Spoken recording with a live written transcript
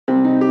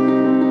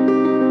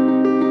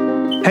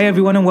Hey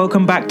everyone, and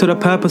welcome back to the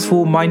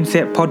Purposeful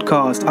Mindset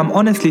Podcast. I'm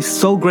honestly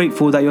so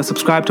grateful that you're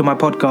subscribed to my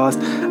podcast,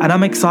 and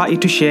I'm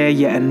excited to share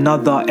yet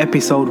another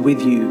episode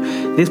with you.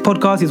 This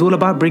podcast is all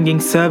about bringing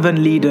servant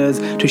leaders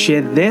to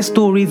share their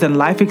stories and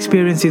life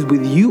experiences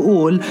with you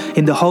all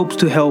in the hopes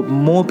to help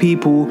more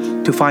people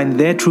to find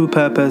their true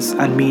purpose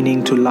and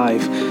meaning to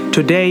life.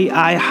 Today,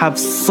 I have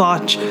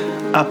such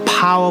a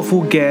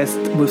powerful guest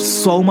with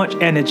so much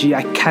energy.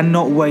 I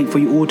cannot wait for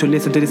you all to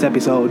listen to this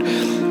episode.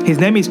 His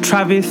name is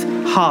Travis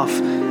Huff,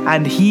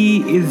 and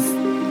he is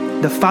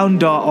the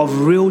founder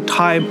of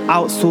real-time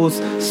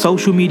outsourced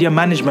social media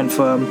management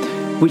firm,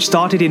 which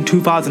started in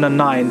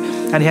 2009,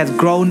 and he has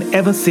grown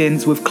ever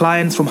since with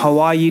clients from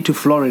Hawaii to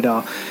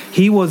Florida.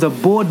 He was a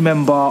board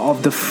member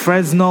of the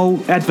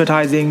Fresno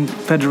Advertising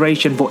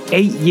Federation for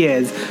 8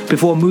 years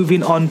before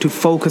moving on to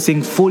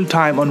focusing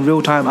full-time on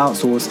real-time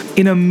outsource.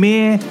 In a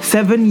mere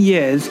 7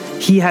 years,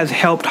 he has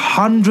helped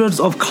hundreds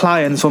of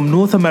clients from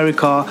North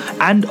America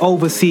and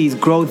overseas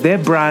grow their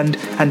brand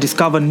and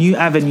discover new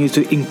avenues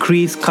to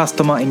increase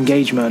customer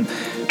engagement.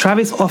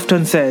 Travis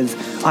often says,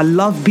 "I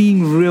love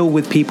being real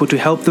with people to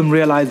help them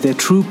realize their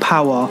true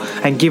power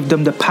and give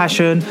them the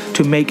passion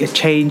to make a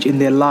change in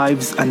their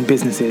lives and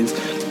businesses."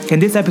 In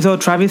this episode,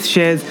 Travis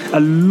shares a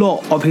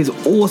lot of his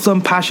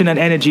awesome passion and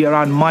energy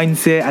around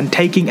mindset and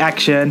taking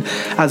action,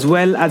 as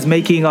well as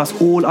making us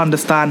all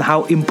understand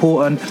how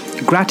important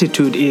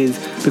gratitude is,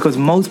 because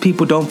most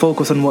people don't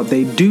focus on what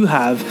they do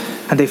have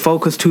and they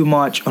focus too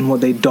much on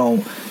what they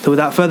don't. So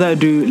without further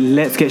ado,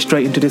 let's get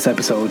straight into this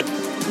episode.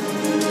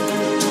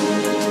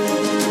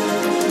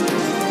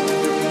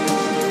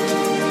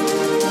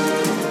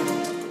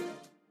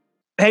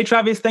 Hey,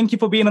 Travis, thank you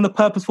for being on the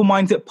Purposeful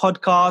Mindset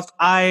Podcast.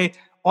 I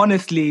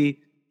honestly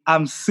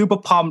am super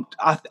pumped.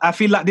 I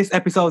feel like this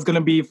episode is going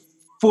to be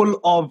full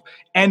of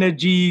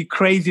energy,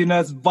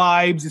 craziness,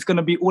 vibes. It's going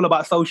to be all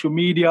about social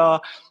media.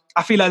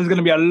 I feel like there's going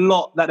to be a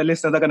lot that the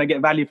listeners are going to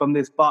get value from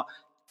this. But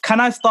can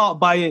I start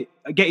by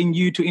getting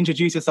you to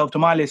introduce yourself to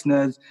my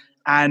listeners,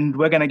 and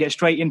we're going to get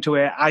straight into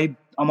it. I'm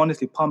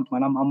honestly pumped,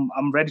 man.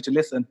 I'm ready to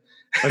listen.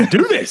 Let's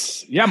do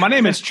this. Yeah, my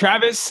name is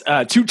Travis,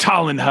 Too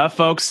Tall and Huff,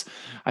 folks.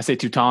 I say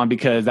Too Tall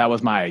because that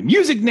was my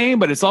music name,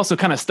 but it's also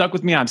kind of stuck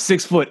with me. I'm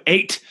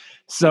 6'8",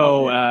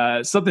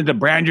 so something to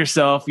brand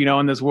yourself,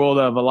 in this world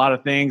of a lot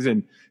of things.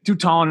 And Too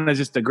Tall is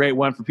just a great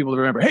one for people to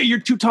remember. Hey, you're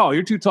too tall.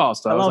 You're too tall.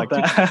 So I was like,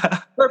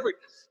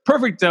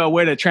 perfect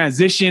way to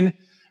transition.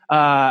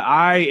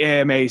 I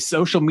am a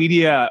social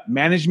media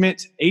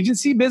management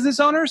agency business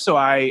owner. So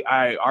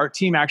our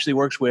team actually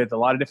works with a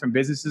lot of different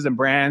businesses and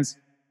brands,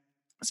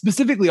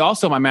 specifically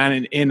also, my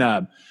man,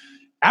 in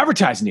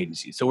advertising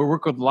agencies. So we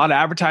work with a lot of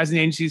advertising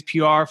agencies,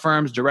 PR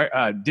firms, direct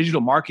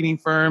digital marketing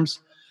firms.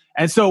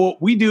 And so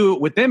what we do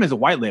with them is a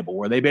white label,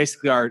 where they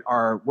basically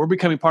we're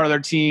becoming part of their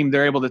team.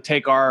 They're able to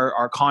take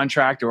our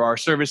contract or our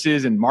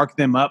services and mark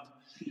them up.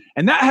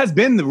 And that has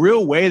been the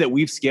real way that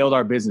we've scaled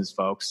our business,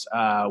 folks.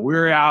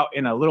 We're out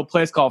in a little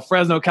place called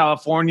Fresno,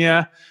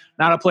 California.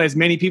 Not a place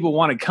many people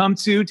want to come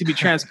to be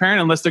transparent,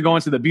 unless they're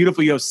going to the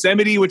beautiful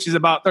Yosemite, which is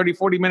about 30,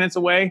 40 minutes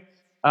away.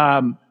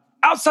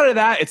 Outside of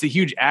that, it's a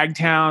huge ag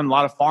town, a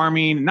lot of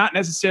farming, not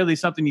necessarily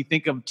something you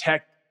think of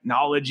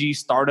technology,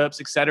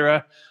 startups, et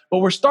cetera. But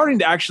we're starting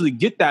to actually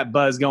get that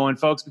buzz going,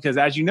 folks, because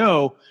as you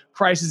know,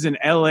 prices in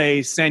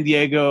LA, San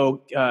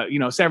Diego,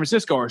 San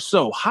Francisco are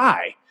so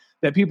high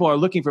that people are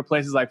looking for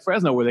places like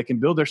Fresno where they can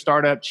build their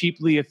startup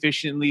cheaply,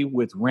 efficiently,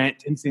 with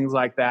rent and things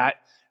like that,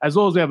 as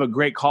well as we have a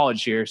great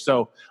college here.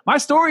 So my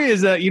story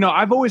is that,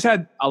 I've always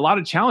had a lot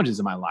of challenges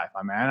in my life,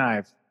 my man.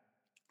 I've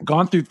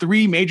gone through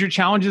 3 major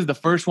challenges. The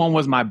first one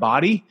was my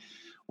body.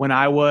 When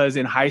I was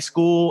in high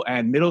school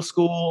and middle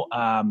school,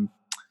 I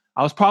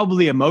was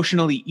probably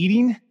emotionally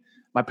eating.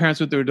 My parents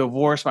went through a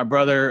divorce. My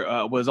brother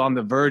was on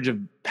the verge of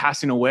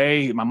passing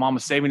away. My mom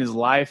was saving his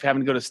life,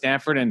 having to go to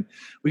Stanford. And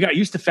we got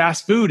used to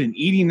fast food and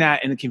eating that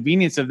and the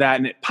convenience of that.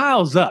 And it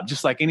piles up,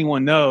 just like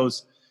anyone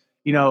knows.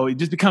 It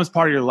just becomes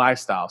part of your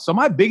lifestyle. So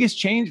my biggest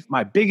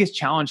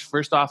challenge,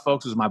 first off,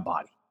 folks, was my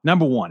body.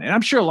 Number one. And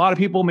I'm sure a lot of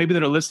people maybe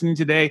that are listening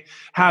today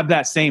have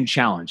that same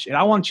challenge. And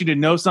I want you to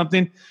know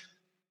something.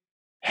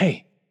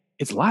 Hey,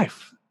 it's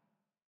life.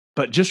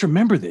 But just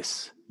remember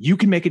this. You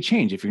can make a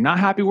change. If you're not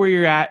happy where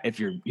you're at, if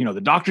you're,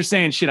 the doctor's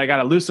saying, shit, I got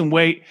to lose some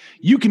weight,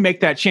 you can make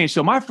that change.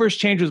 So my first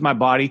change was my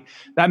body.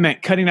 That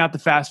meant cutting out the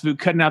fast food,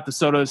 cutting out the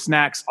soda,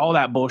 snacks, all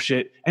that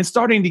bullshit, and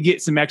starting to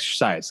get some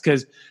exercise.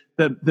 Because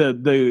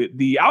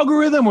the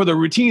algorithm or the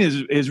routine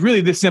is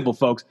really this simple,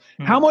 folks.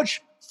 Mm-hmm. How much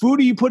food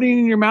are you putting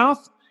in your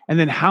mouth? And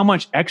then how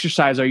much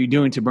exercise are you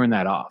doing to burn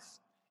that off?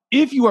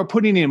 If you are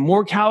putting in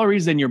more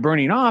calories than you're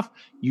burning off,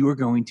 you are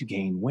going to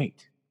gain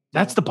weight.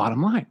 That's the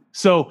bottom line.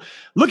 So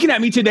looking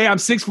at me today, I'm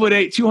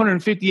 6'8",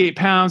 258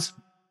 pounds,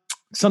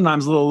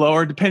 sometimes a little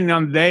lower depending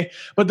on the day.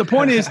 But the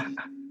point is,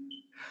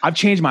 I've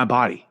changed my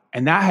body,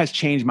 and that has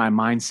changed my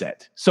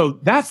mindset. So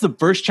that's the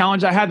first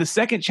challenge I had. The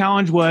second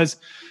challenge was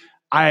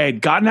I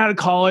had gotten out of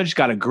college,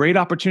 got a great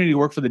opportunity to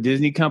work for the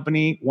Disney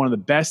company. One of the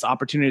best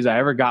opportunities I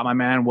ever got, my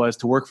man, was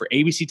to work for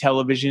ABC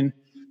Television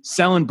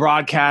selling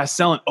broadcasts,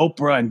 selling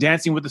Oprah and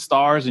Dancing with the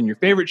Stars and your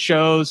favorite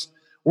shows,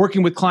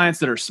 working with clients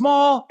that are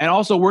small and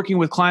also working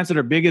with clients that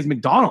are big as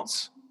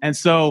McDonald's. And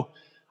so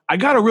I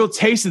got a real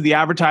taste of the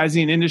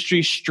advertising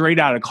industry straight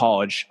out of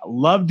college. I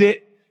loved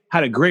it,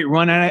 had a great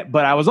run at it,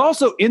 but I was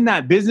also in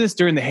that business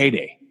during the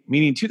heyday,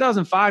 meaning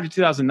 2005 to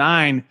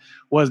 2009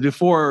 was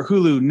before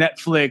Hulu,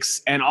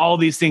 Netflix, and all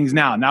these things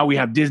now. Now we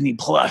have Disney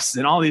Plus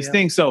and all these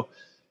things. So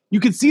you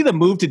could see the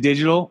move to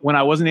digital when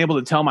I wasn't able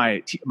to tell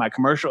my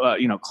commercial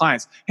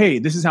clients, hey,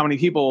 this is how many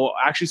people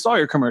actually saw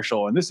your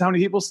commercial, and this is how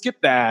many people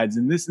skipped ads,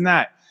 and this and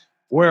that.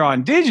 Where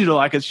on digital,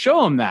 I could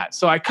show them that.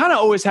 So I kind of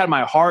always had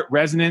my heart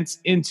resonance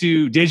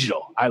into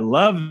digital. I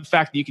love the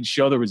fact that you can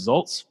show the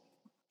results.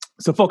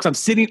 So folks, I'm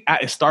sitting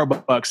at a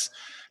Starbucks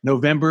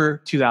November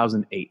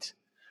 2008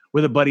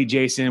 with a buddy,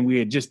 Jason. We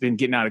had just been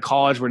getting out of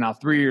college. We're now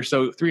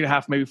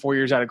 3.5, maybe 4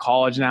 years out of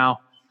college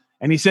now.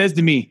 And he says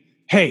to me,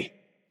 hey,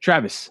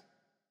 Travis,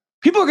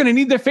 people are going to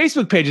need their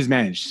Facebook pages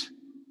managed.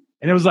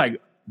 And it was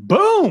like,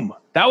 boom.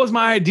 That was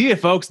my idea,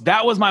 folks.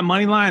 That was my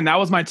money line. That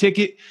was my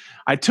ticket.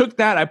 I took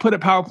that. I put a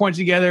PowerPoint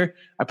together.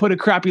 I put a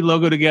crappy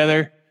logo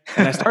together.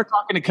 And I started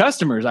talking to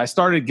customers. I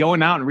started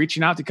going out and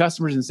reaching out to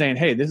customers and saying,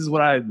 hey, this is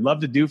what I'd love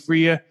to do for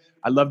you.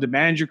 I'd love to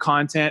manage your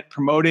content,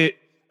 promote it.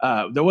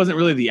 There wasn't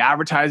really the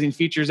advertising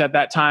features at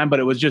that time, but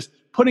it was just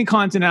putting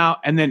content out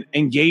and then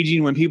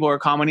engaging when people are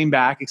commenting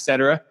back, et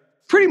cetera.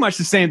 Pretty much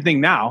the same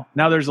thing now.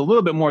 Now there's a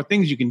little bit more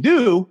things you can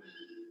do.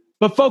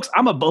 But folks,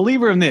 I'm a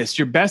believer in this.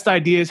 Your best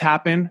ideas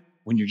happen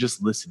when you're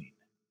just listening.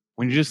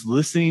 When you're just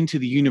listening to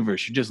the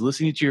universe, you're just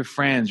listening to your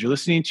friends, you're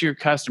listening to your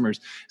customers.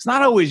 It's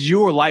not always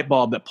your light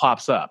bulb that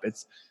pops up.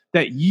 It's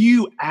that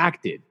you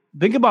acted.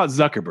 Think about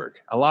Zuckerberg.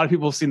 A lot of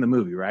people have seen the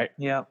movie, right?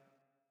 Yeah.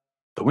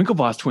 The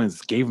Winklevoss twins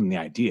gave him the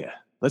idea.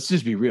 Let's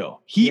just be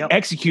real. He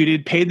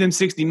executed, paid them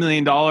 $60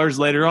 million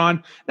later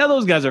on. Now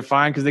those guys are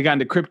fine because they got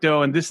into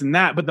crypto and this and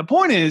that. But the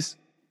point is,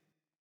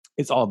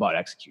 it's all about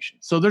execution.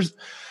 So they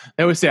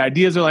always say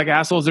ideas are like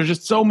assholes. There's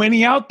just so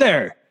many out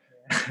there.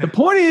 The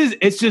point is,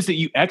 it's just that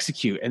you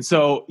execute. And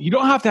so you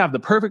don't have to have the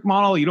perfect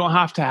model. You don't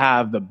have to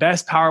have the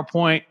best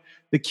PowerPoint.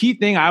 The key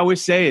thing I always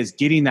say is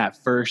getting that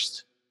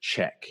first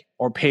check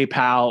or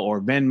PayPal or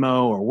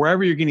Venmo or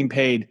wherever you're getting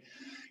paid,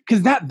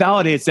 because that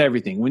validates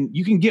everything. When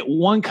you can get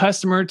one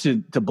customer to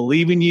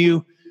believe in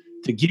you,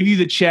 to give you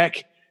the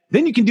check,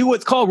 then you can do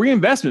what's called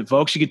reinvestment,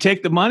 folks. You can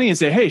take the money and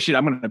say, hey, shit,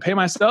 I'm going to pay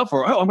myself,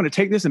 or I'm going to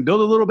take this and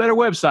build a little better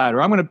website,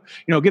 or I'm going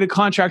to, get a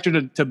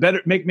contractor to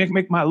better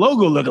make my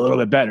logo look a little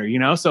bit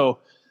better, So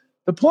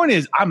the point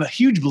is, I'm a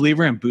huge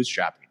believer in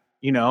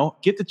bootstrapping,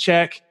 get the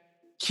check,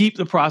 keep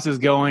the process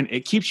going.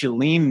 It keeps you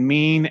lean and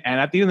mean. And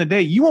at the end of the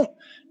day, you won't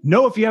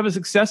know if you have a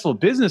successful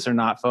business or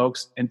not,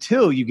 folks,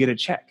 until you get a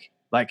check.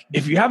 Like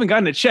if you haven't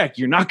gotten a check,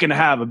 you're not going to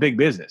have a big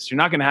business. You're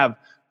not going to have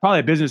probably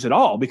a business at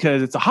all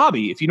because it's a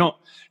hobby. If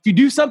you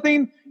do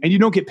something and you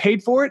don't get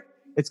paid for it,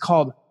 it's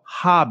called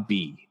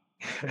hobby.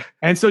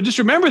 And so just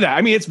remember that.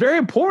 I mean, it's very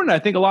important. I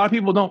think a lot of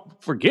people don't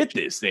forget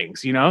these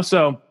things,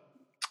 So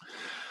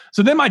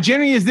then my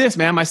journey is this,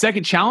 man. My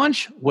second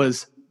challenge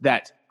was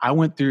that I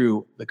went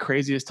through the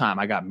craziest time.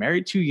 I got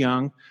married too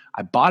young.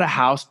 I bought a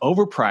house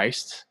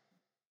overpriced.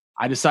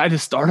 I decided to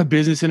start a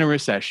business in a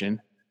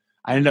recession.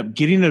 I ended up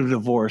getting a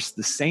divorce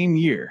the same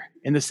year,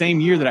 in the same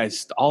year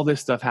that all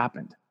this stuff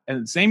happened.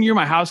 And the same year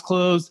my house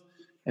closed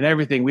and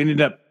everything, we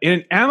ended up in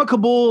an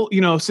amicable,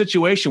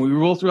 situation. We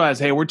both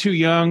realized, hey, we're too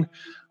young,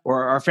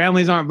 or our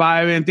families aren't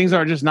vibing, things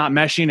are just not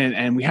meshing,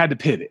 and we had to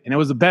pivot. And it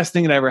was the best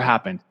thing that ever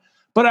happened.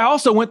 But I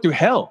also went through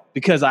hell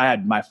because I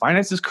had my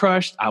finances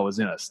crushed. I was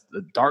in a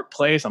dark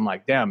place. I'm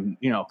like, damn,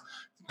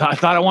 I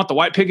thought I want the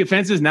white picket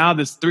fences. Now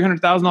this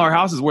 $300,000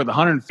 house is worth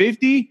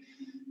 $150,000.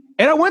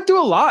 And I went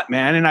through a lot,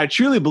 man. And I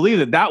truly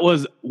believe that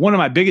was one of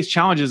my biggest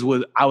challenges.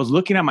 Was I was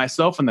looking at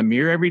myself in the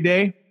mirror every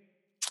day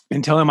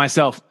and telling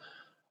myself,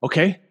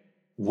 okay,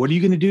 what are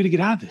you going to do to get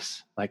out of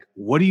this? Like,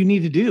 what do you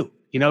need to do?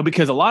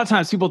 Because a lot of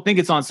times people think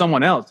it's on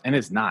someone else, and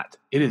it's not.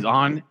 It is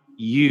on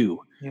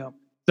you. Yeah.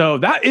 So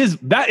that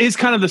is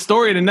kind of the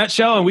story in a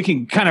nutshell, and we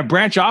can kind of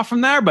branch off from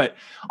there. But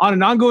on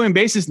an ongoing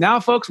basis now,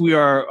 folks,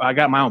 I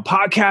got my own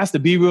podcast, the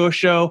Be Real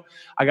Show.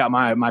 I got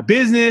my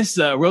business,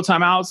 Real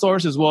Time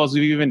Outsource, as well as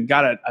we've even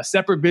got a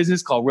separate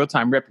business called Real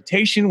Time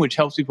Reputation, which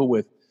helps people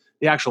with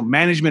the actual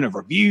management of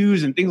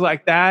reviews and things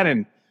like that.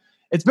 And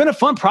it's been a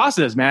fun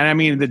process, man. I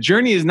mean, the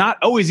journey is not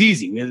always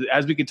easy,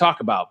 as we can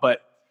talk about.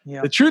 But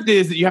the truth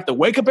is that you have to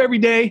wake up every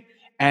day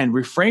and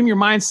reframe your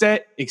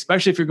mindset,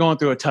 especially if you're going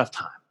through a tough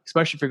time.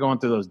 Especially if you're going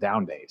through those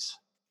down days.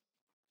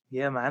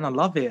 Yeah, man, I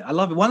love it.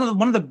 One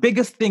of the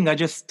biggest thing I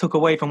just took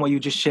away from what you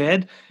just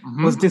shared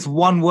was this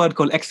one word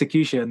called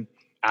execution.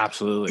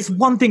 Absolutely. It's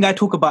one thing I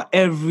talk about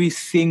every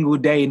single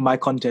day in my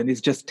content.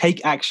 Is just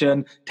take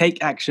action,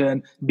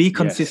 be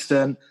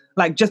consistent. Yes.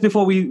 Like just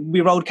before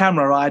we rolled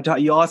camera, right?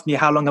 You asked me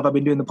how long have I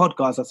been doing the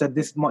podcast. I said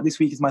this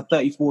week is my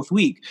 34th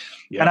week.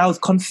 Yeah. And I was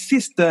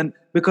consistent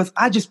because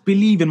I just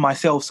believe in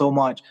myself so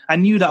much. I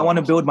knew that I want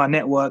to build my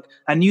network.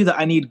 I knew that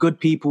I need good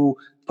people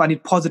I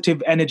need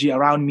positive energy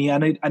around me. I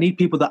need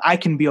people that I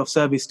can be of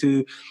service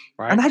to.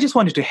 Right. And I just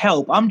wanted to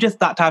help. I'm just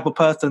that type of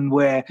person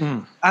where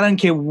I don't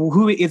care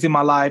who it is in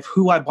my life,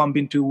 who I bump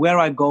into, where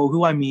I go,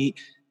 who I meet.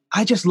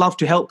 I just love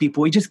to help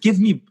people. It just gives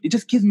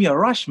me a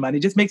rush, man.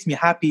 It just makes me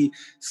happy,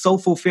 so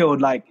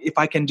fulfilled. Like if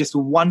I can just do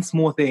one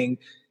small thing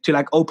to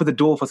like open the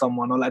door for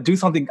someone or like do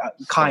something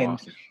kind.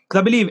 Awesome. Because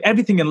I believe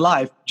everything in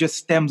life just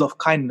stems off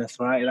kindness,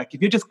 right? Like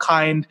if you're just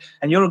kind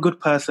and you're a good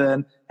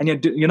person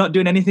and you're not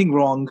doing anything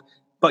wrong,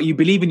 but you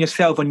believe in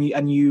yourself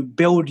and you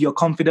build your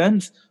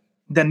confidence,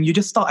 then you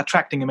just start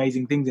attracting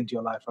amazing things into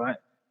your life, right?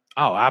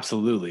 Oh,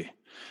 absolutely.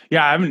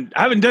 Yeah, I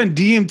haven't done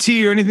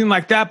DMT or anything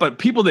like that, but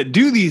people that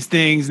do these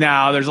things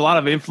now, there's a lot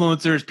of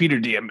influencers, Peter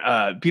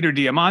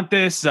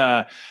Diamandis,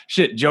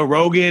 Joe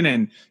Rogan,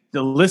 and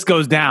the list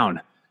goes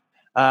down.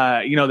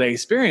 They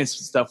experience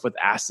stuff with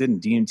acid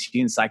and DMT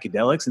and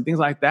psychedelics and things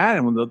like that.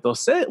 And when they'll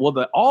say,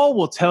 all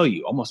will tell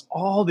you, almost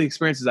all the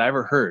experiences I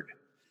ever heard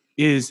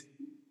is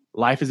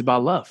life is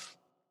about love.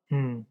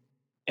 And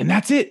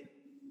that's it.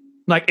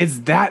 Like, it's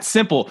that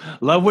simple.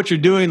 Love what you're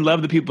doing.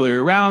 Love the people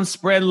you're around.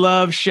 Spread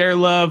love. Share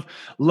love.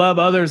 Love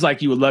others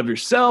like you would love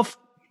yourself.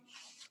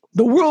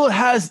 The world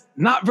has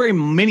not very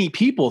many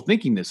people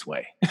thinking this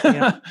way.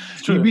 Yeah,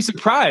 you'd be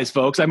surprised,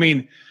 folks. I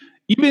mean,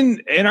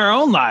 even in our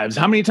own lives,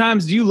 how many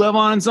times do you love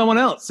on someone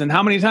else? And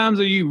how many times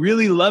are you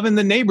really loving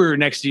the neighbor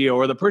next to you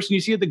or the person you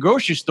see at the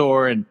grocery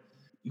store? And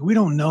we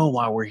don't know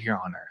why we're here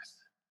on earth.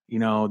 You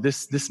know,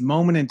 this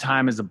moment in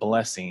time is a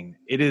blessing.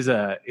 It is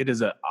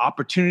a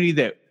opportunity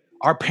that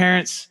our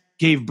parents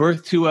gave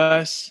birth to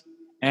us,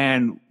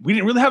 and we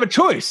didn't really have a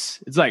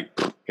choice. It's like,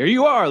 here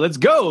you are. Let's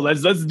go.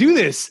 Let's do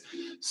this.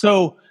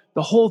 So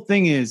the whole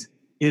thing is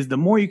the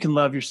more you can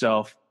love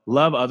yourself,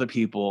 love other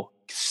people,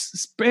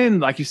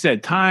 spend, like you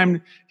said,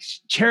 time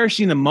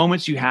cherishing the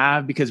moments you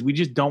have, because we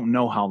just don't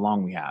know how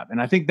long we have.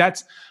 And I think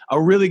that's a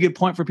really good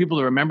point for people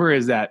to remember,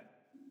 is that,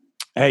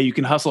 hey, you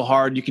can hustle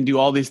hard, you can do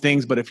all these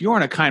things, but if you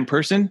aren't a kind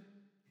person,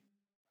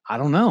 I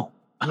don't know.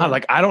 Yeah.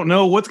 Like, I don't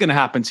know what's going to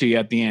happen to you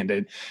at the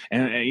end.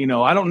 And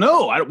I don't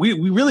know. We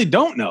really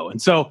don't know.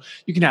 And so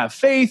you can have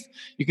faith,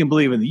 you can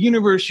believe in the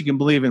universe, you can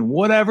believe in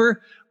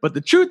whatever. But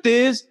the truth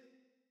is,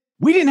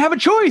 we didn't have a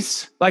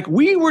choice. Like,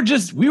 we were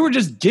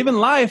just given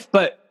life,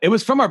 but it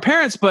was from our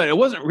parents, but it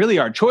wasn't really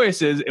our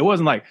choices. It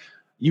wasn't like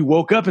you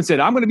woke up and said,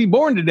 I'm going to be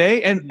born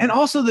today. And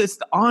also the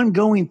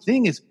ongoing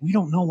thing is, we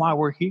don't know why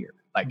we're here.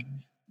 Like,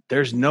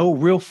 there's no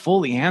real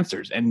fully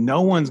answers, and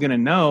no one's going to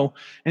know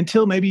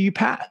until maybe you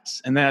pass.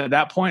 And then at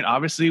that point,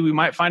 obviously, we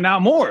might find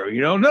out more.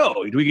 You don't know.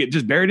 Do we get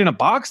just buried in a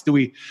box?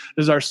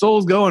 Does our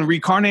souls go and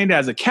reincarnate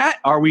as a cat?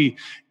 Are we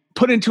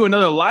put into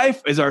another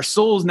life? Is our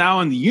souls now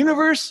in the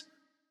universe?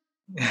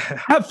 I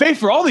have faith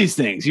for all these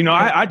things.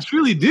 I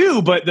truly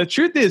do. But the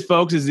truth is,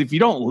 folks, is if you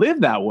don't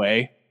live that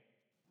way,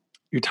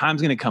 your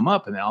time's going to come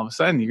up, and then all of a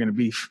sudden you're going to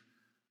be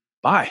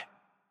bye.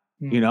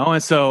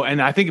 And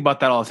I think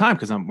about that all the time,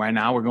 because right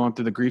now we're going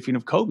through the grieving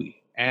of Kobe,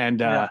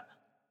 and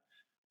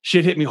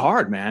shit hit me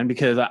hard, man,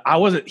 because I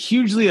wasn't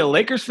hugely a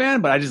Lakers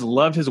fan, but I just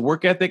loved his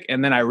work ethic.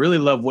 And then I really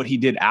loved what he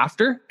did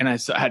after. And I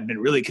had been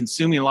really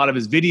consuming a lot of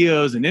his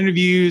videos and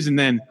interviews, and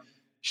then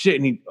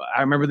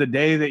I remember the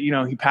day that,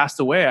 he passed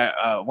away.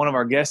 One of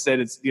our guests said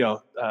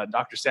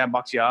Dr. Sam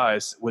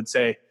Bakhtiar would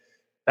say,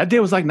 that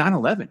day was like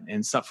 9/11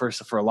 and stuff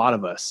for a lot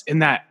of us, in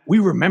that we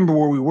remember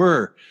where we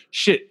were.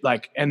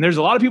 And there's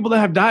a lot of people that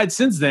have died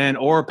since then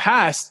or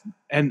passed.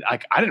 And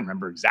like, I didn't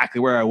remember exactly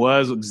where I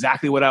was,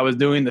 exactly what I was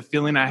doing, the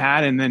feeling I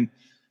had. And then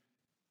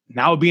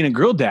now being a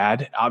girl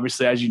dad,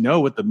 obviously, as you know,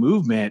 with the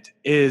movement,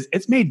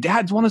 it's made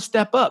dads want to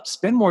step up,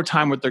 spend more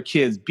time with their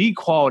kids, be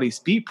quality,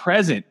 be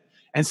present.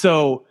 And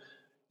so,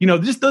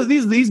 just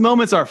these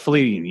moments are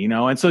fleeting,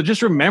 and so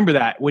just remember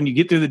that when you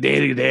get through the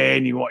day to day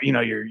and you're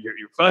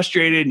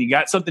frustrated and you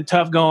got something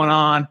tough going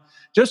on,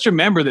 just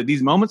remember that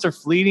these moments are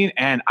fleeting.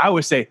 And I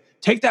would say,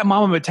 take that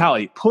mama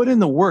mentality, put in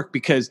the work,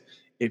 because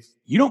if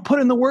you don't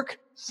put in the work,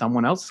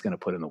 someone else is going to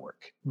put in the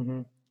work.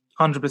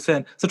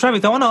 100%. So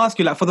Travis, I want to ask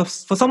you, like,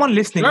 for someone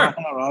listening, sure, right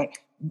now, right?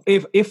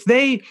 If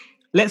they,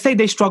 let's say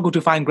they struggle to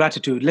find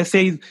gratitude, let's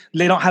say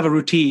they don't have a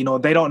routine, or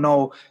they don't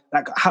know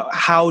like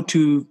how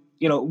to,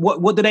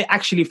 what do they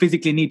actually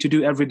physically need to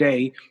do every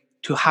day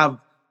to have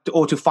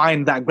or to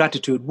find that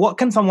gratitude? What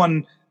can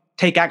someone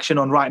take action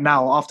on right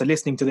now after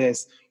listening to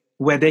this,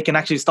 where they can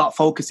actually start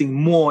focusing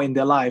more in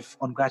their life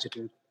on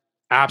gratitude?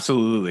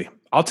 Absolutely.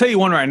 I'll tell you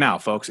one right now,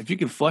 folks. If you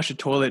can flush a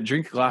toilet,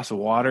 drink a glass of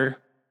water,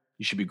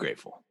 you should be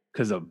grateful,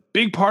 because a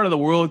big part of the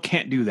world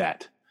can't do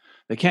that.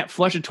 They can't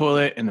flush a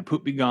toilet and the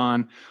poop be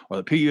gone, or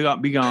the pee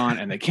be gone,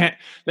 and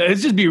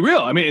let's just be real.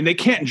 I mean, and they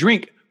can't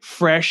drink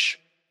fresh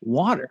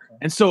water.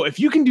 And so if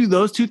you can do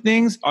those two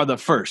things, are the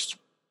first.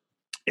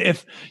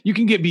 If you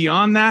can get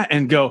beyond that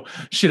and go,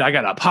 shit, I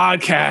got a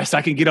podcast,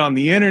 I can get on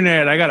the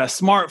internet, I got a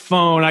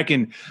smartphone, I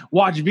can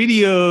watch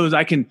videos,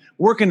 I can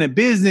work in a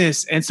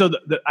business. And so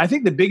I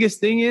think the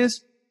biggest thing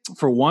is,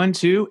 for one,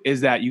 too,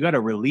 is that you got to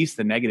release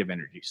the negative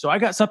energy. So I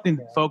got something,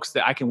 folks,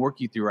 that I can work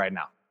you through right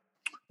now.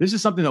 This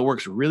is something that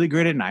works really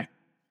great at night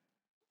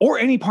or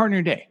any part in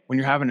your day when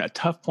you're having a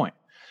tough point.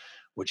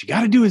 what you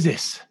got to do is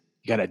this.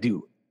 You got to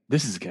do,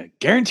 this is going to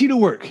guarantee to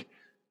work.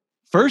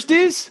 First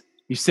is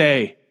you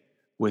say,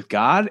 with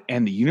God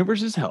and the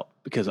universe's help,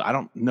 because I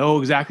don't know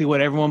exactly what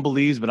everyone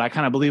believes, but I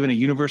kind of believe in a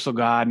universal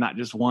God, not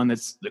just one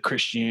that's the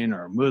Christian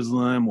or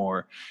Muslim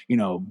or,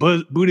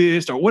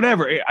 Buddhist or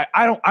whatever.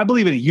 I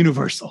believe in a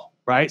universal,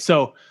 right?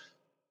 So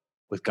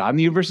with God and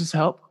the universe's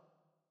help,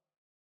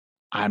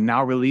 I'm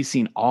now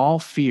releasing all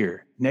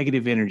fear,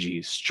 negative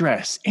energy,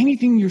 stress,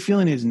 anything you're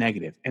feeling is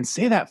negative. And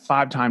say that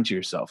 5 times to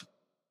yourself.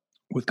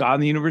 With God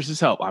and the universe's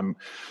help, I'm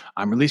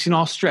releasing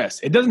all stress.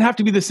 It doesn't have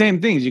to be the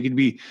same things. You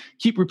could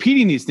keep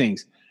repeating these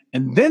things.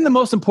 And then the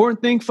most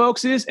important thing,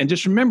 folks, is, and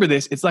just remember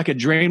this, it's like a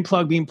drain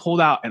plug being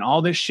pulled out and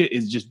all this shit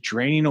is just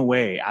draining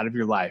away out of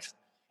your life,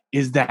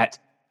 is that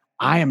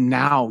I am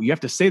now, you have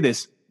to say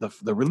this,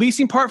 the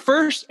releasing part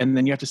first, and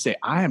then you have to say,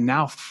 I am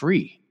now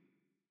free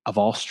of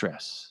all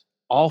stress,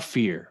 all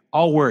fear,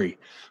 all worry.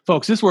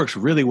 Folks, this works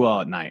really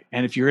well at night.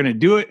 And if you're going to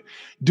do it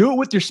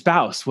with your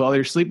spouse while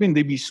they're sleeping.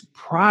 They'd be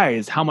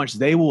surprised how much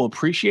they will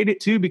appreciate it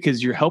too,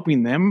 because you're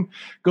helping them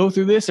go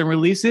through this and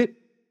release it.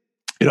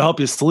 It'll help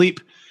you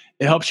sleep.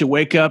 It helps you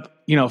wake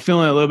up,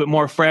 feeling a little bit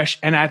more fresh.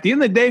 And at the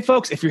end of the day,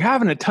 folks, if you're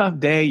having a tough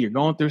day, you're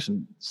going through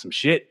some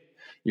shit,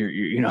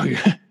 you're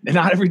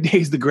not every day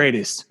is the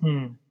greatest.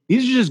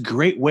 These are just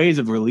great ways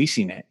of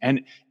releasing it.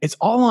 And it's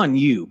all on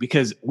you,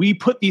 because we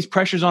put these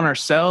pressures on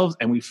ourselves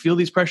and we feel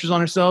these pressures on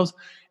ourselves,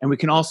 and we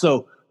can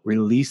also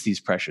release these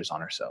pressures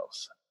on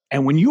ourselves.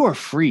 And when you are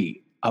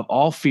free of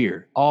all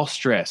fear, all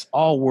stress,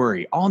 all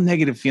worry, all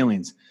negative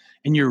feelings,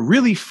 and you're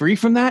really free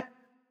from that,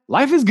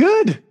 life is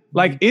good.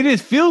 Like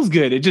feels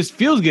good. It just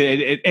feels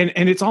good.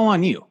 And it's all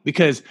on you,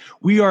 because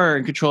we are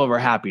in control of our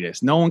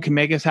happiness. No one can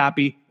make us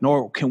happy,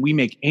 nor can we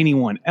make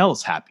anyone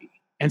else happy.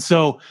 And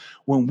so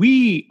when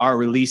we are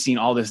releasing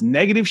all this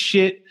negative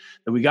shit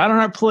that we got on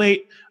our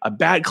plate, a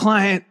bad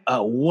client,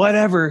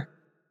 whatever,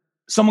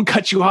 someone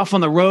cut you off on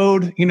the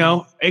road,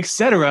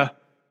 etc.,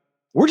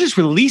 we're just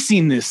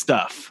releasing this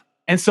stuff.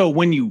 And so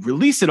when you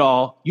release it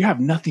all, you have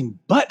nothing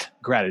but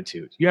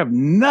gratitude. You have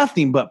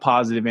nothing but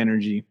positive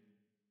energy.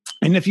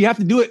 And if you have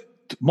to do it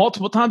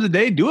multiple times a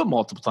day, do it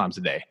multiple times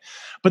a day.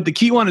 But the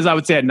key one is, I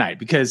would say, at night,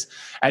 because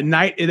at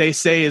night, they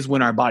say, is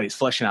when our body's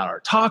flushing out our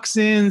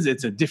toxins.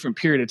 It's a different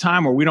period of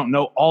time where we don't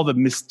know all the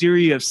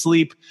mystery of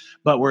sleep,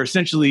 but we're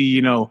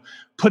essentially,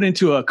 put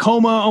into a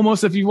coma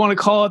almost, if you want to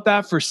call it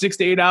that, for 6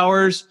 to 8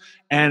 hours.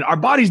 And our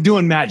body's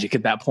doing magic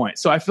at that point.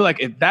 So I feel like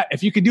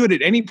if you could do it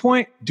at any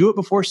point, do it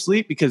before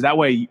sleep, because that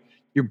way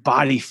your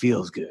body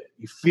feels good.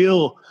 You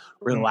feel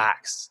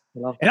relaxed.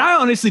 And I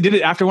honestly did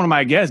it after one of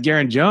my guests,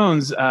 Garen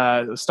Jones,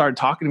 started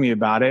talking to me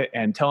about it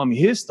and telling me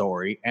his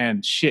story.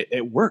 And shit,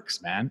 it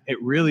works, man.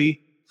 It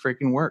really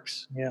freaking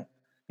works. Yeah.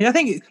 Yeah, I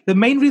think the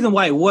main reason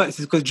why it works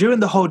is because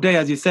during the whole day,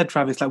 as you said,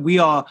 Travis, like, we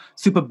are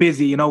super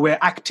busy, we're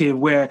active,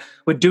 we're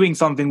doing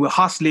something, we're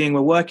hustling,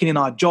 we're working in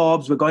our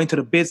jobs, we're going to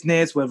the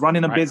business, we're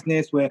running a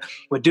business, we're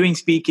doing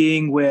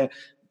speaking, we're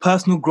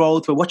personal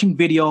growth, we're watching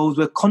videos,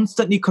 we're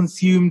constantly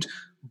consumed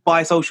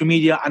by social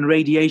media and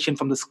radiation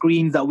from the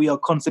screens that we are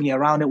constantly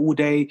around it all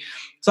day.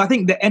 So I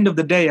think the end of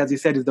the day, as you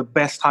said, is the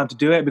best time to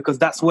do it, because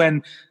that's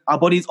when our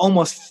body's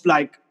almost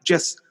like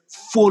just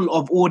full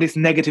of all this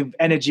negative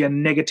energy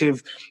and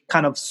negative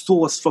kind of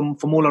source from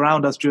all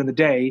around us during the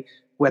day,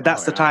 where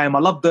that's the time. I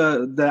love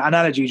the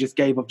analogy you just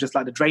gave of just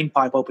like the drain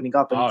pipe opening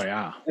up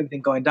and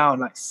everything going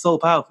down. Like, so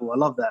powerful. I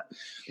love that.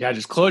 Yeah,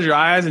 just close your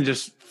eyes and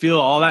just feel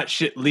all that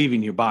shit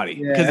leaving your body,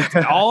 because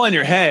it's all in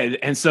your head.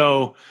 And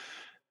so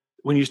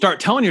when you start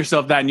telling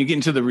yourself that and you get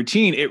into the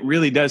routine, it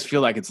really does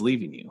feel like it's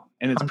leaving you.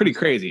 And it's pretty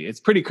crazy. It's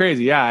pretty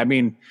crazy. Yeah. I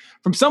mean,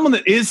 from someone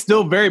that is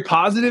still very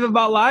positive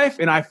about life,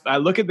 and I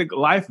look at the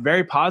life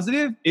very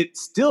positive,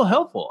 it's still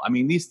helpful. I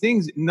mean, these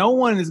things, no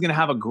one is going to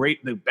have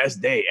the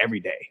best day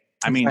every day.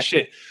 I mean,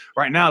 shit,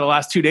 right now, the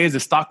last 2 days, the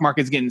stock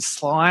market's getting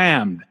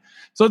slammed.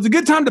 So it's a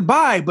good time to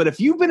buy. But if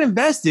you've been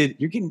invested,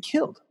 you're getting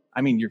killed.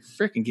 I mean, you're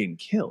freaking getting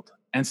killed.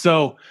 And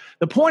so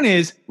the point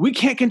is, we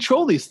can't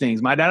control these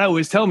things. My dad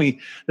always tell me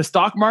the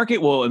stock market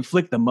will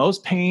inflict the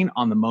most pain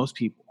on the most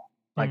people.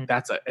 Like,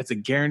 it's a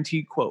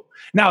guaranteed quote.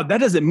 Now, that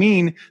doesn't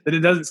mean that it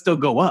doesn't still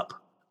go up.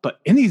 But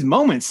in these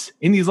moments,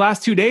 in these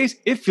last 2 days,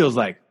 it feels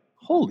like,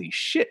 holy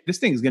shit, this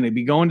thing's going to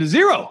be going to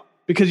zero,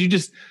 because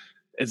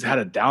it's had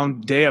a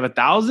down day of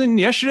 1,000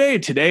 yesterday.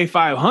 Today,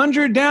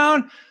 500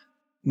 down.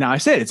 Now, I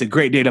said it's a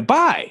great day to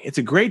buy. It's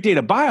a great day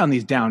to buy on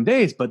these down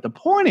days. But the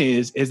point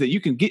is that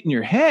you can get in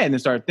your head and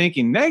start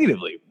thinking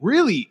negatively.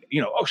 Really,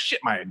 oh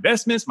shit, my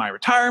investments, my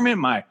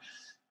retirement,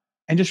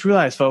 and just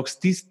realize, folks,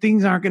 these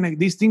things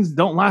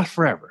don't last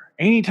forever.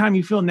 Anytime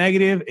you feel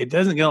negative, it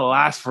doesn't going to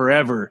last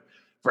forever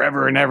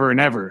and ever and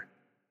ever.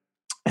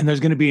 And there's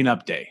going to be an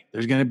up day.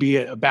 There's going to be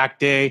a back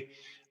day.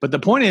 But the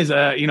point is,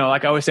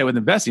 like I always say with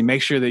investing,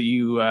 make sure that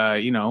you,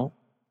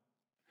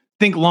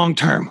 think long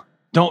term.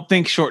 Don't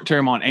think short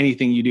term on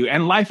anything you do.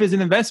 And life is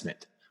an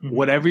investment. Mm-hmm.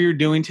 Whatever you're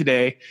doing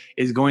today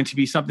is going to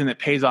be something that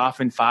pays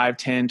off in 5,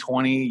 10,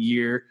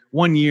 20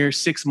 1 year,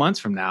 6 months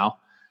from now.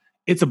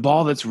 it's a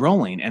ball that's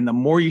rolling. And the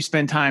more you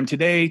spend time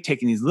today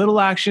taking these little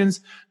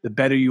actions, the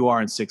better you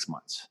are in 6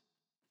 months.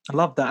 I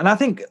love that. And I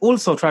think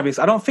also, Travis,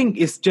 I don't think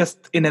it's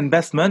just in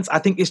investments. I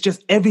think it's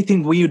just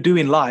everything we do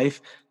in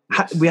life,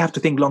 we have to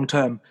think long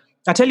term.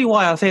 I tell you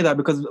why I say that,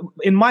 because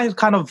in my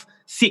kind of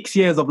 6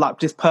 years of like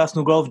this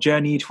personal growth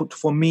journey,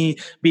 for me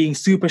being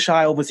super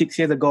shy over 6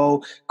 years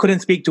ago, couldn't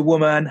speak to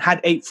women, had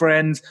 8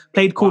 friends,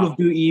 played Call of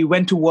Duty,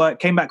 went to work,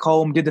 came back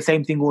home, did the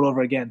same thing all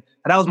over again.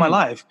 And that was my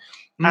life.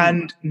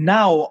 And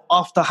now,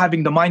 after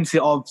having the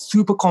mindset of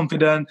super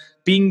confident,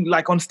 being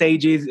like on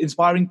stages,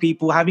 inspiring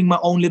people, having my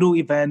own little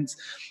events,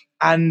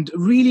 and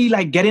really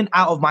like getting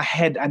out of my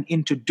head and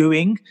into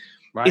doing,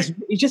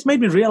 it just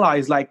made me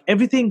realize like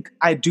everything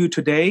I do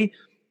today,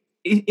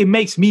 it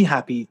makes me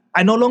happy.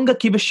 I no longer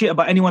give a shit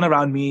about anyone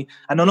around me.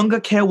 I no longer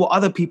care what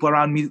other people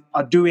around me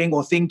are doing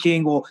or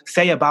thinking or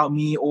say about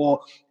me or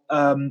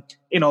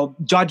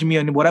judge me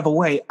in whatever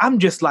way. I'm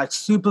just like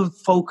super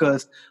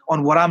focused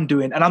on what I'm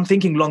doing, and I'm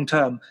thinking long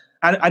term.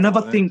 I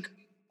never think.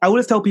 I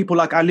always tell people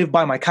like I live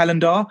by my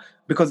calendar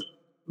because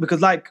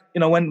like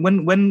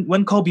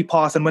when Kobe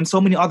passed and when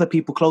so many other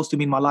people close to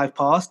me in my life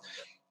passed,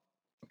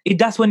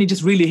 that's when it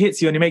just really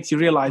hits you and it makes you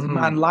realize,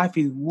 man, life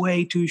is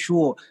way too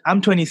short. I'm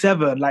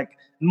 27. Like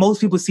most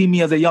people see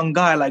me as a young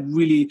guy, like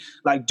really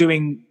like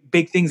doing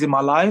big things in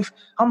my life.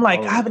 I'm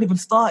like, I haven't even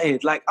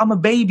started. Like I'm a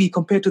baby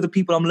compared to the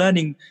people I'm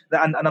learning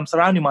and I'm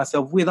surrounding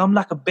myself with. I'm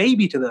like a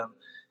baby to them.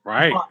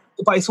 Right.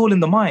 But it's all in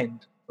the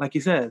mind, like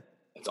you said.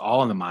 It's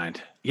all in the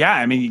mind. Yeah.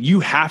 I mean, you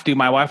have to,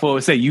 my wife will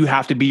always say, you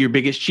have to be your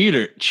biggest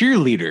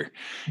cheerleader.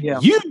 Yeah.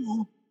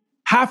 You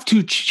have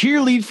to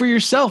cheerlead for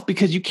yourself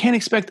because you can't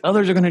expect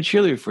others are going to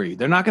cheerlead for you.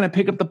 They're not going to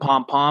pick up the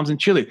pom-poms and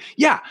cheerlead.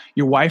 Yeah,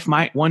 your wife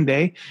might one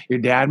day, your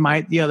dad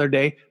might the other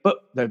day,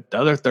 but the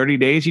other 30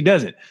 days he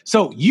doesn't.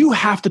 So you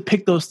have to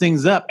pick those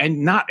things up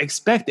and not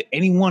expect that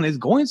anyone is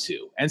going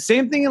to. And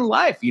same thing in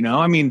life,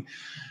 I mean,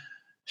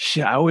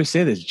 shit, I always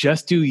say this,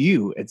 just do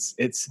you. It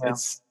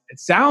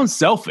sounds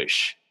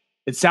selfish.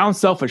 It sounds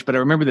selfish, but I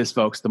remember this,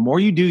 folks. The more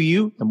you do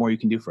you, the more you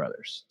can do for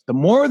others. The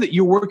more that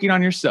you're working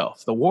on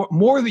yourself, the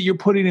more that you're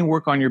putting in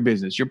work on your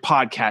business, your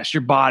podcast, your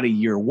body,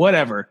 your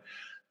whatever,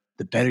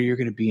 the better you're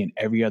going to be in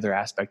every other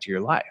aspect of your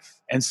life.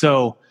 And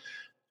so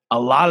a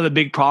lot of the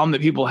big problem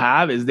that people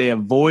have is they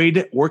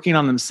avoid working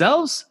on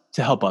themselves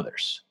to help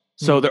others.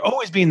 So they're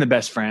always being the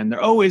best friend. They're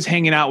always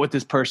hanging out with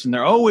this person.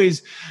 They're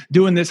always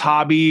doing this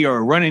hobby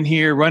or running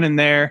here, running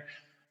there.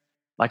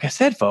 Like I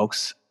said,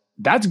 folks,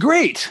 that's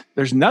great.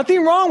 There's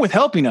nothing wrong with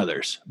helping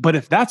others. But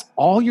if that's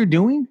all you're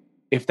doing,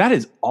 if that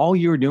is all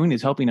you're doing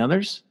is helping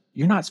others,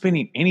 you're not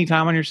spending any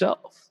time on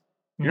yourself.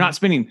 You're not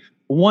spending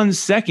 1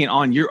 second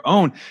on your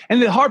own.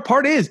 And the hard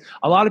part is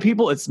a lot of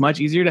people, it's much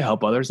easier to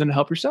help others than to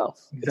help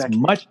yourself. Exactly.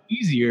 It's much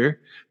easier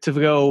to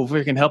go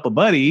freaking help a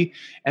buddy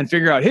and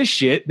figure out his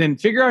shit than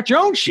figure out your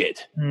own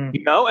shit. And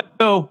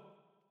so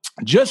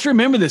just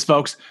remember this,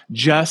 folks,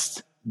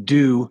 just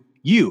do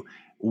you.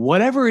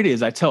 Whatever it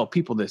is, I tell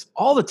people this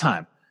all the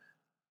time.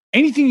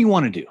 Anything you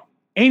want to do,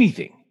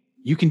 anything,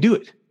 you can do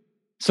it.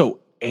 So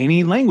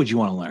any language you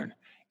want to learn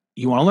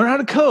how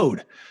to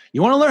code,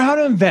 you want to learn how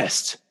to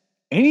invest,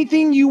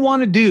 anything you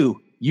want to do,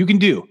 you can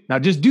do. Now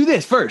just do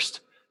this first.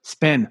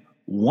 Spend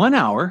 1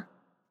 hour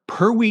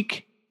per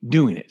week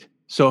doing it.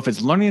 So if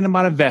it's learning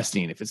about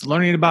investing, if it's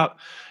learning about,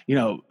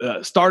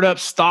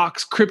 startups,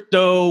 stocks,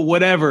 crypto,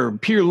 whatever,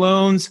 peer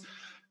loans,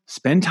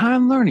 spend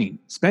time learning,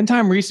 spend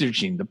time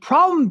researching. The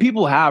problem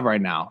people have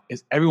right now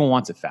is everyone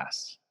wants it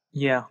fast.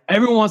 Yeah.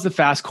 Everyone wants the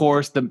fast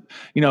course. I'm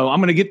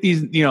going to get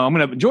these, I'm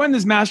going to join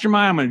this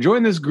mastermind. I'm going to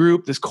join this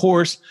group, this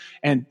course.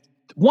 And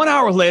 1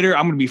 hour later,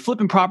 I'm going to be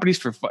flipping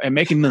properties and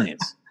making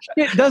millions.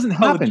 It doesn't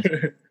happen.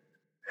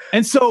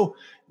 And so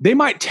they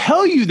might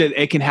tell you that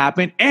it can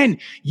happen and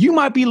you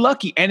might be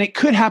lucky and it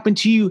could happen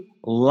to you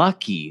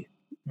lucky.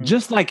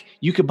 Just like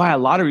you could buy a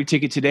lottery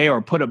ticket today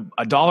or put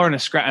a dollar in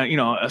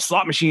a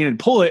slot machine and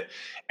pull it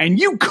and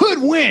you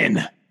could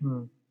win.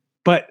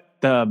 But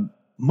the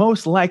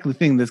most likely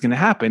thing that's going to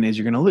happen is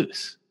you're going to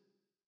lose.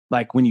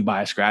 Like when you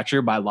buy a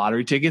scratcher, buy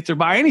lottery tickets, or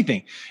buy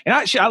anything. And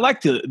I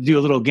like to do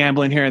a little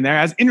gambling here and there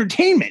as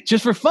entertainment,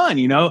 just for fun.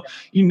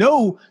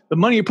 The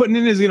money you're putting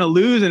in is going to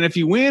lose. And if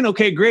you win,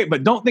 okay, great.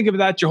 But don't think of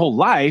that your whole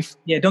life.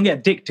 Yeah, don't get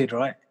addicted,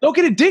 right? Don't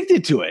get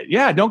addicted to it.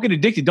 Yeah, don't get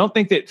addicted. Don't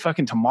think that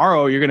fucking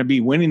tomorrow you're going to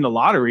be winning the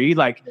lottery.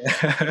 Like,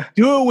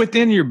 do it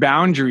within your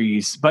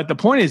boundaries. But the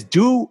point is,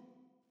 do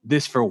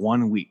this for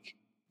 1 week.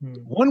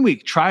 1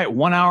 week, try it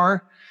 1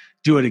 hour.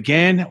 Do it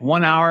again,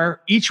 1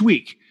 hour each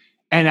week.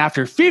 And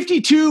after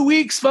 52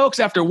 weeks, folks,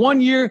 after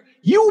 1 year,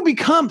 you will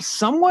become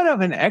somewhat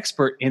of an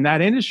expert in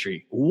that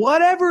industry,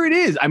 whatever it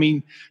is. I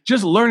mean,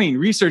 just learning,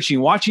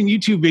 researching, watching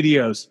YouTube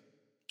videos,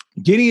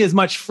 getting as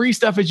much free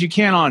stuff as you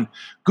can on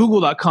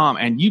google.com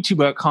and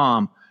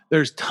youtube.com.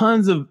 There's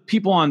tons of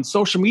people on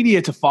social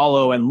media to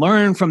follow and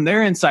learn from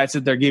their insights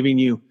that they're giving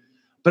you.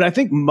 But I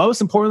think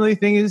most importantly, the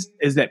thing is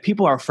that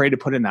people are afraid to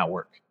put in that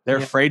work. They're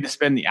afraid to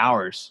spend the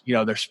hours.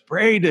 They're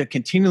afraid to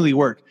continually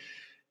work.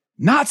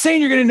 Not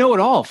saying you're going to know it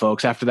all,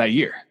 folks, after that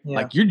year. Yeah.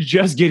 Like you're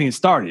just getting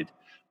started.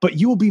 but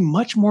you will be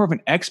much more of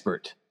an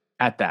expert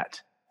at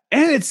that.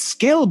 And it's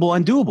scalable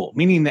and doable,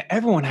 meaning that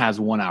everyone has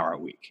 1 hour a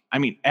week. I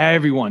mean,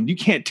 everyone. You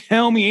can't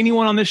tell me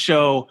anyone on this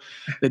show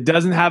that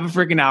doesn't have a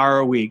freaking hour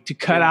a week to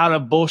cut out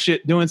of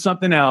bullshit doing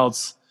something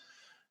else,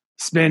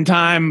 spend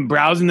time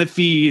browsing the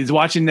feeds,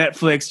 watching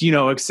Netflix,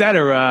 et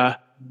cetera,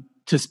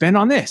 to spend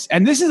on this.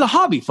 And this is a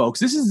hobby, folks.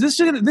 This is just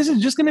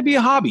going to be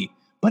a hobby,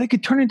 but it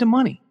could turn into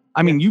money.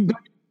 I mean, you've got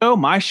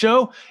my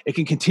show, it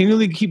can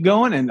continually keep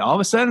going, and all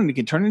of a sudden it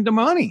can turn into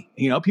money.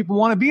 People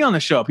want to be on the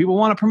show. People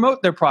want to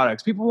promote their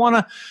products. People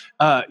want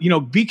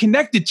to, be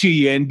connected to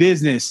you in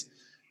business.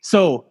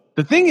 So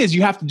the thing is,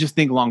 you have to just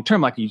think long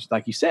term, like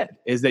you said,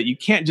 is that you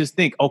can't just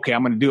think, okay,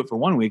 I'm going to do it for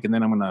 1 week and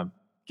then I'm going to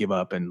give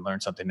up and learn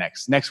something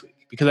next week.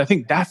 Because I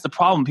think that's the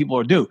problem people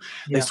are doing.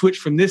 They switch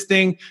from this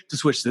thing to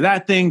switch to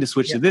that thing, to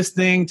switch to this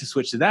thing, to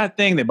switch to that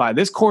thing. They buy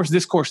this course, and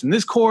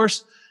this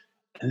course,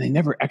 and they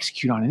never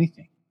execute on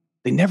anything.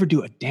 They never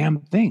do a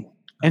damn thing.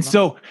 And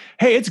so,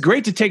 hey, it's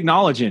great to take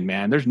knowledge in,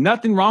 man. There's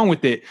nothing wrong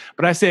with it.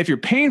 But I say, if you're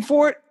paying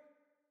for it,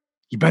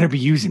 you better be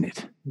using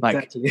it.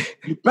 Like,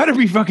 you better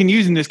be fucking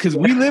using this, because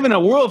we live in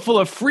a world full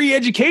of free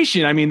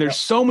education. I mean, there's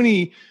so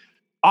many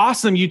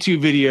awesome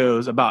YouTube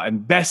videos about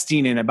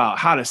investing and about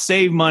how to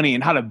save money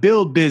and how to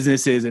build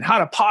businesses and how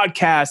to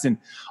podcast. And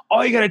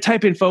all you got to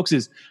type in, folks,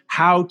 is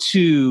how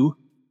to,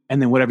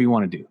 and then whatever you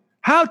want to do.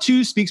 How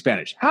to speak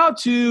Spanish, how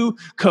to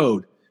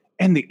code.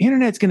 And the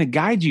internet's going to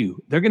guide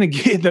you.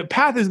 The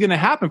path is going to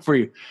happen for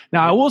you.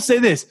 Now, I will say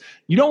this.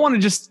 You don't want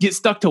to just get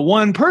stuck to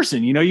one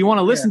person. You want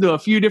to listen to a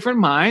few different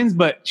minds,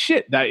 but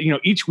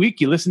each week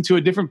you listen to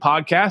a different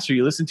podcast or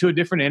you listen to a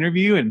different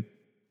interview. And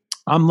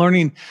I'm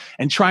learning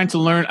and trying to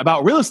learn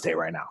about real estate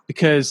right now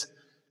because,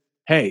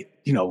 hey,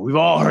 we've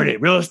all heard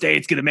it. Real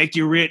estate's going to make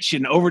you rich.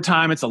 And over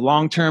time, it's a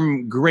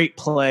long-term great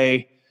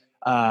play.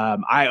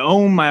 I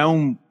own my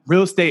own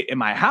real estate in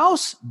my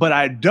house, but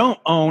I don't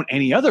own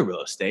any other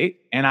real estate.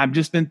 And I've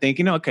just been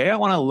thinking, okay, I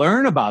want to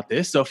learn about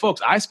this. So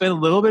folks, I spend a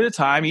little bit of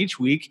time each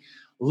week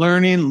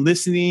learning,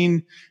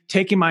 listening,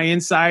 taking my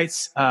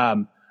insights.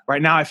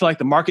 Right now, I feel like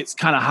the market's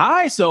kind of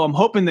high. So I'm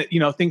hoping that,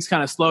 things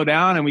kind of slow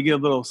down and we get a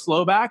little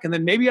slow back. And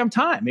then maybe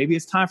maybe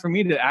it's time for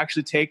me to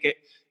actually take it.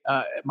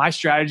 My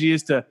strategy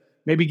is to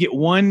maybe get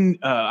one,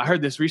 I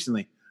heard this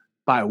recently,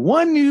 buy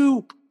one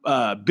new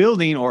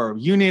building or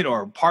unit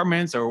or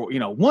apartments or,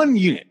 one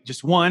unit,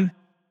 just one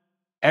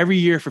every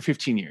year for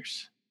 15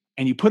 years.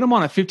 And you put them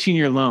on a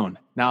 15-year loan.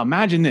 Now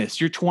imagine this,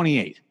 you're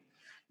 28.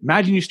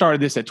 Imagine you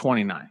started this at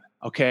 29.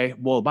 Okay.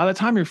 Well, by the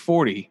time you're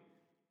 40,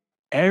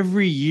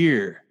 every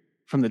year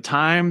from the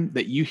time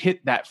that you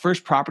hit that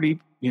first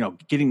property,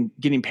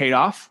 getting paid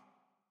off,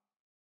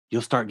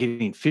 you'll start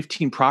getting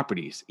 15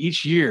 properties.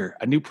 Each year,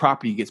 a new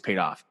property gets paid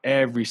off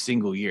every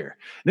single year.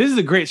 This is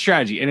a great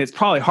strategy, and it's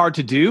probably hard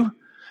to do.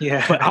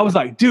 Yeah. But I was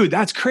like, dude,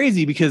 that's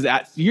crazy, because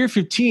at year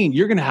 15,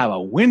 you're going to have a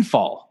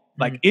windfall.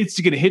 Like it's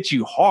going to hit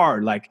you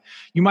hard. Like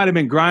you might've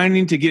been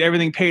grinding to get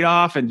everything paid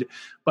off.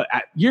 But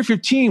at year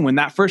 15, when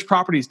that first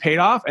property is paid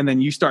off and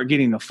then you start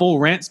getting the full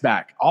rents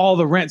back, all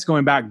the rents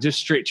going back just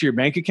straight to your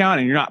bank account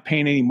and you're not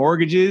paying any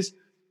mortgages,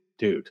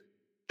 dude,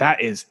 that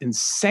is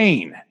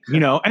insane.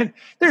 And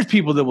there's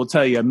people that will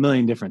tell you a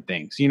million different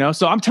things,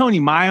 so I'm telling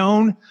you my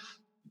own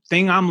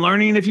thing I'm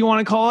learning, if you want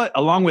to call it,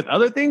 along with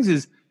other things,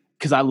 is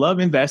because I love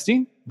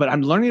investing, but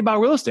I'm learning about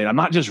real estate. I'm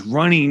not just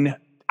running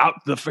out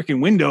the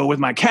freaking window with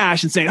my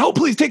cash and saying, oh,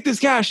 please take this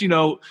cash,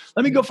 let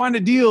me go find a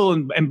deal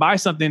and buy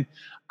something.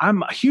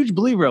 I'm a huge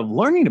believer of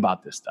learning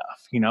about this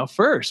stuff,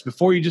 first,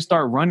 before you just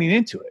start running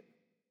into it.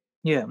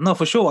 Yeah, no,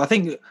 for sure. I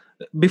think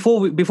before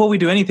we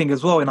do anything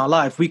as well in our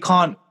life, we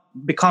can't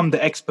become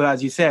the expert,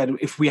 as you said,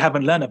 if we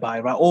haven't learned about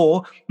it, right?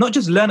 Or not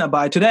just learn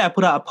about it. Today, I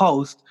put out a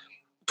post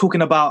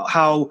talking about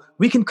how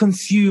we can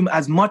consume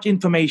as much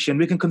information.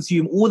 We can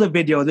consume all the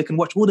videos. We can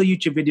watch all the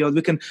YouTube videos.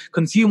 We can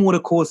consume all the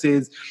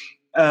courses.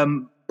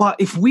 But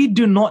if we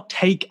do not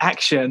take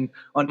action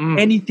on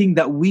anything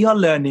that we are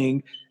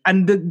learning,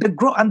 and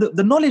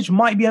the knowledge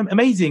might be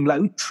amazing,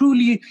 like we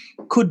truly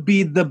could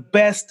be the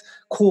best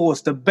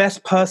course, the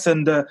best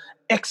person, the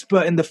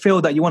expert in the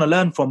field that you want to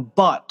learn from,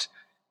 but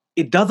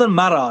it doesn't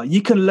matter.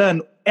 You can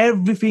learn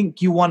everything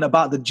you want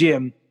about the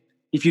gym.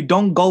 If you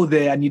don't go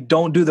there and you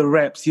don't do the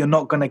reps, you're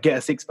not going to get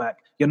a six-pack.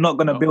 You're not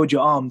going to build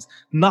your arms.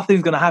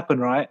 Nothing's going to happen,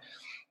 right?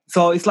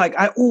 So it's like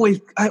I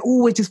always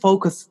just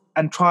focus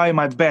and try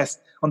my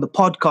best on the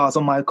podcast,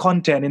 on my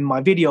content, in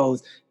my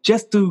videos,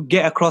 just to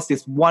get across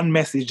this one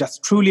message that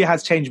truly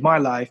has changed my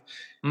life,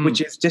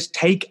 which is just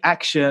take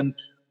action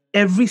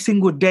every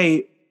single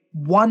day,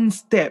 one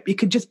step. It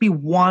could just be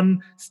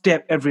one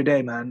step every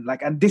day, man.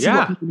 And this is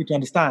what people need to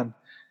understand.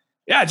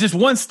 Yeah, just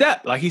one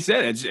step. Like he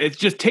said, it's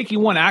just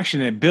taking one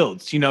action and it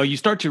builds. You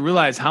start to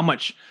realize how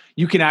much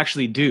you can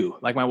actually do.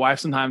 Like my wife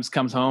sometimes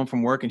comes home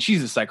from work and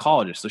she's a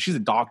psychologist. So she's a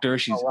doctor.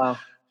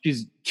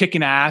 She's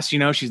kicking ass,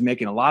 she's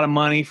making a lot of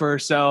money for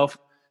herself.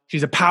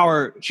 She's a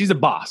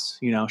boss,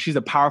 she's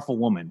a powerful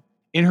woman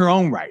in her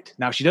own right.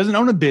 Now she doesn't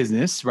own a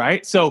business,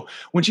 right? So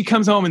when she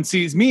comes home and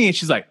sees me and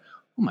she's like,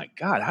 oh my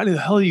God, how the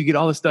hell do you get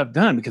all this stuff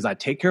done? Because I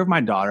take care of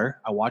my daughter.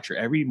 I watch her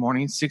every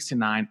morning, 6 to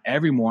 9,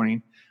 every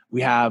morning.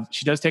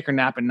 She does take her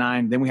nap at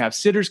 9. Then we have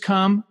sitters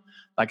come.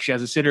 Like she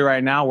has a sitter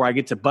right now where I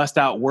get to bust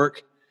out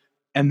work.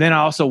 And then I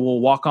also will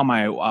walk on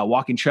my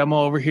walking treadmill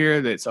over here.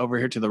 That's over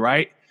here to the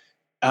right.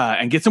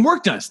 And get some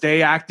work done,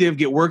 stay active,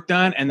 get work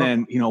done. And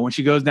then, when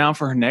she goes down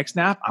for her next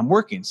nap, I'm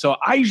working. So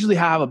I usually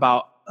have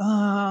about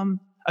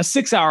a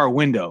 6-hour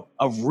window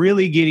of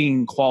really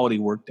getting quality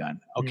work done.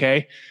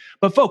 Okay.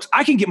 But folks,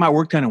 I can get my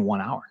work done in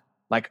 1 hour.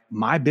 Like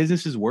my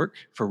business's work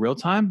for real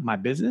time, my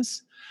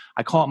business,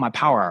 I call it my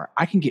power hour.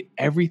 I can get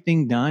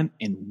everything done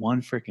in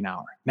 1 freaking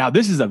hour. Now,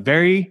 this is a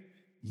very,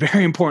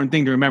 very important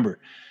thing to remember.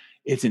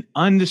 It's an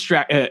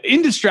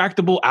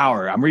indistractable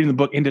hour. I'm reading the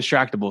book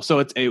Indistractable. So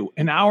it's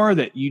an hour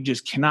that you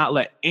just cannot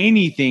let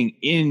anything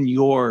in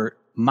your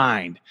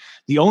mind.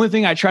 The only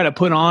thing I try to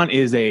put on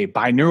is a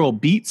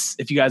binaural beats.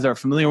 If you guys are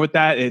familiar with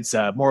that, it's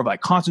more of like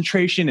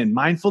concentration and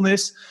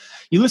mindfulness.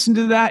 You listen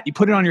to that, you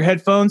put it on your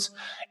headphones.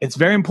 It's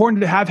very important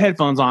to have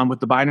headphones on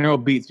with the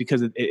binaural beats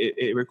because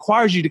it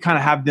requires you to kind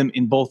of have them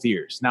in both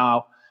ears.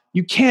 Now,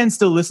 you can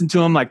still listen to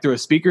them like through a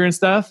speaker and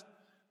stuff,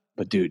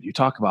 but dude, you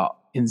talk about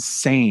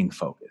insane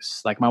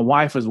focus. Like my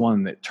wife was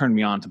one that turned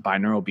me on to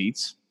binaural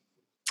beats,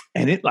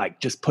 and it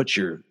like just puts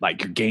your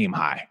game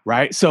high,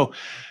 right? So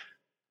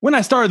when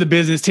I started the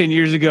business 10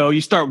 years ago, you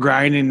start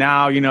grinding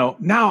now,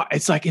 now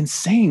it's like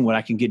insane what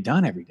I can get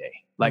done every day.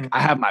 Like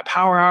I have my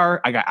power hour.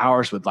 I got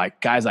hours with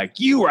like guys like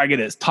you where I get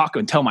to talk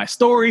and tell my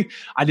story.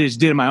 I just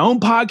did my own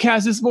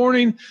podcast this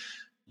morning.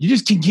 You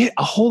just can get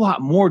a whole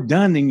lot more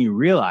done than you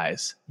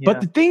realize. Yeah.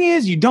 But the thing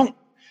is,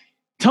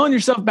 telling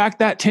yourself back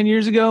that 10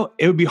 years ago,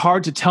 it would be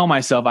hard to tell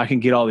myself I can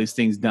get all these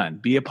things done.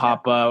 Be a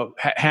papa,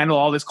 handle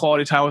all this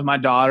quality time with my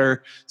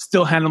daughter,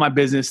 still handle my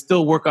business,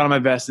 still work on my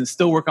investments,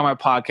 still work on my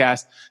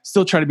podcast,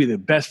 still try to be the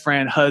best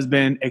friend,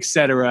 husband,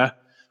 etc.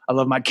 I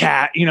love my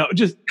cat,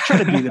 just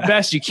try to be the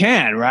best you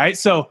can, right?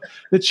 So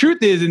the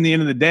truth is, in the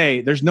end of the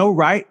day, there's no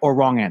right or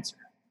wrong answer.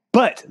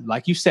 But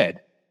like you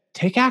said,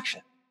 take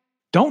action.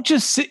 Don't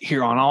just sit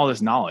here on all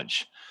this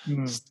knowledge.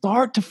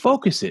 Start to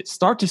focus it.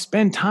 Start to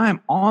spend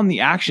time on the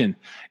action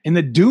and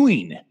the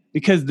doing,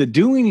 because the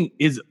doing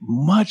is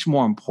much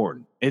more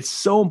important. It's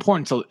so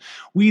important. So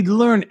we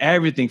learn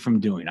everything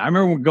from doing. I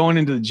remember going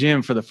into the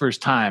gym for the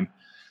first time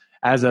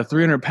as a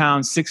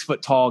 300-pound,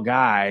 6-foot-tall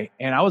guy,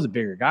 and I was a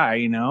bigger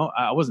guy.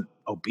 I wasn't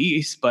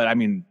obese, but I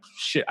mean,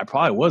 shit, I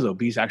probably was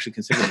obese, actually,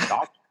 considering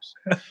doctors.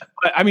 But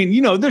I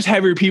mean, there's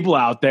heavier people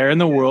out there in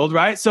the world,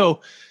 right? So.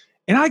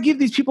 And I give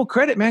these people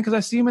credit, man, because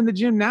I see them in the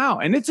gym now.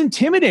 And it's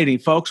intimidating,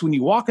 folks, when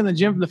you walk in the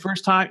gym for the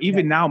first time.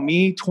 Even now,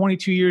 me,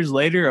 22 years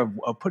later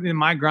of putting in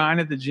my grind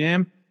at the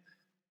gym,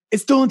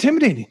 it's still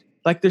intimidating.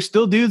 Like there's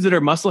still dudes that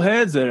are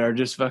muscleheads that are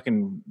just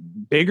fucking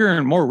bigger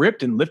and more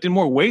ripped and lifting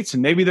more weights.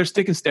 And maybe they're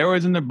sticking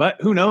steroids in their butt.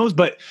 Who knows?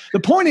 But the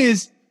point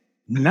is,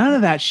 none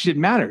of that shit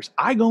matters.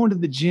 I go into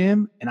the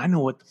gym and I know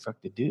what the fuck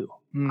to do.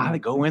 I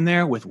go in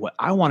there with what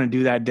I want to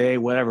do that day,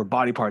 whatever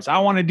body parts I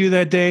want to do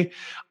that day.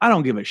 I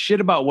don't give a shit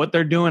about what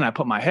they're doing. I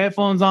put my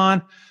headphones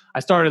on.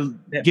 I started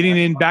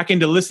getting back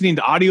into listening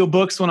to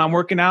audiobooks when I'm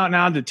working out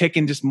now, to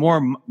taking just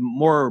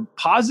more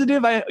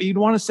positive, you'd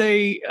want to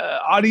say,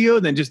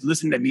 audio than just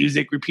listening to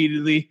music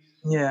repeatedly.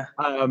 Yeah.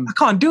 I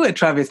can't do it,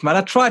 Travis, man.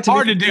 I tried to.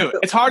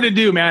 It's hard to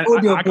do, man.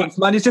 Audiobooks,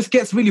 man. It just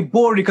gets really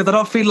boring because I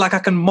don't feel like I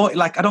can,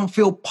 I don't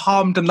feel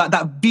pumped, and like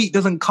that beat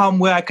doesn't come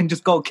where I can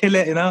just go kill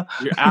it,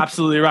 You're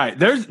absolutely right.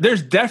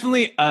 There's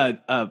definitely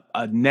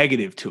a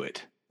negative to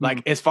it.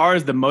 Like as far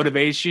as the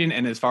motivation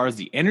and as far as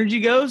the energy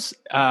goes,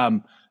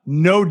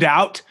 no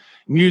doubt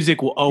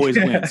music will always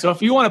win. So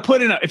if you want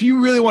to if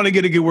you really want to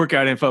get a good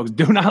workout in, folks,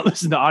 do not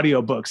listen to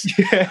audiobooks.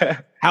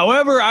 Yeah.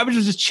 However, I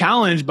was just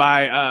challenged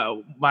by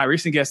my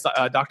recent guest,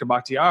 Dr.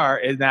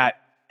 Bakhtiar, is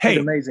that, hey,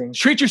 amazing.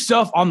 Treat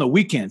yourself on the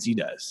weekends, he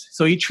does.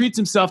 So he treats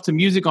himself to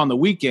music on the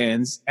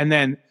weekends. And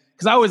then,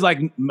 because I always like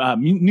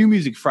New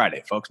Music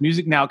Friday, folks.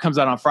 Music now comes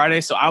out on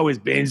Friday. So I always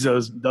binge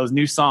those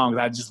new songs.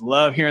 I just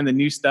love hearing the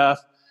new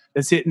stuff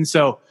that's hitting.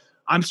 So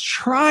I'm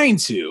trying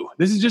to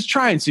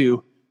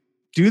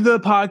do the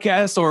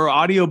podcast or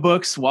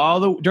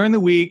audiobooks during the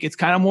week. It's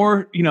kind of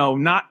more,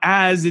 not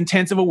as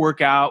intense of a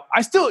workout.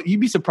 You'd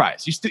be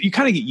surprised. You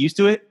kind of get used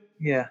to it.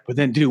 Yeah. But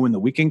then, dude, when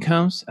the weekend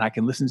comes and I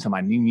can listen to my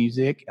new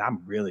music,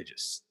 I'm really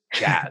just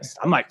jazzed.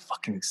 I'm like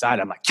fucking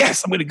excited. I'm like,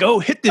 yes, I'm going to go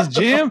hit this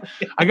gym.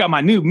 I got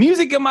my new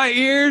music in my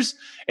ears.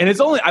 And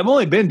I've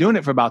only been doing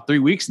it for about 3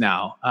 weeks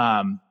now.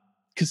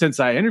 Because since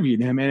I interviewed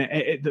him.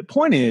 And the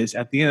point is,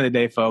 at the end of the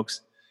day,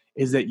 folks,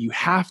 is that you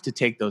have to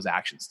take those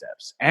action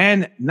steps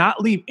and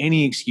not leave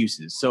any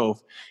excuses. So if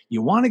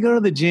you want to go to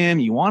the gym,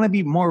 you want to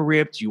be more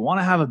ripped, you want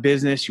to have a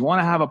business, you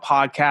want to have a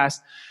podcast,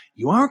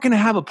 you aren't going to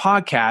have a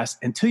podcast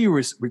until you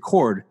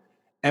record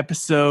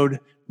episode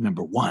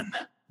number 1.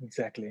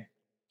 Exactly.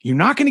 You're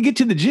not going to get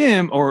to the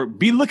gym or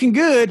be looking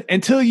good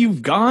until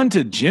you've gone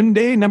to gym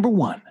day number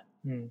 1.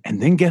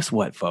 And then guess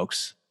what,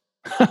 folks?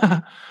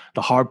 The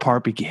hard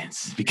part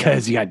begins,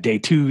 because you got day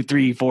 2,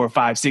 3, 4,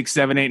 5, 6,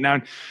 7, 8,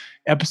 9.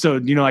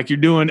 episode, like you're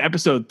doing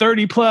episode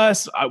 30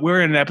 plus.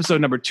 We're in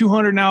episode number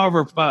 200 now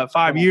over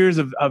 5 years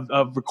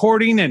of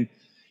recording, and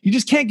you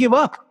just can't give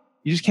up.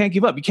 You just can't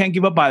give up. You can't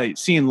give up by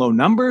seeing low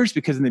numbers,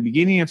 because in the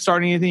beginning of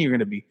starting anything,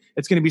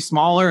 it's going to be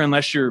smaller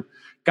unless you're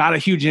got a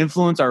huge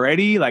influence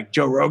already. Like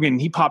Joe Rogan,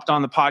 he popped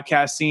on the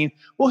podcast scene.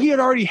 Well, he had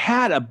already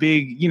had a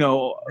big,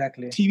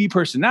 TV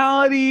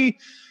personality.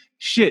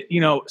 Shit,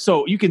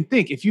 so you can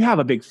think if you have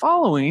a big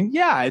following,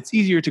 yeah, it's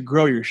easier to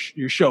grow your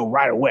show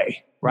right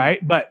away,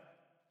 right? But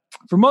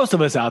for most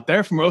of us out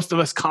there, for most of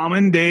us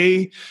common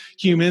day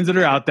humans that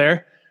are out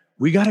there,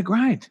 we got to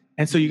grind.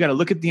 And so you got to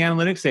look at the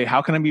analytics, say,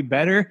 how can I be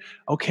better?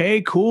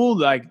 Okay, cool.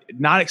 Like,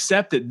 not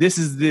accept that this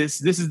is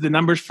the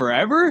numbers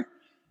forever,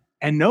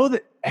 and know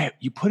that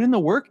you put in the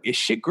work,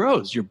 shit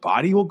grows. Your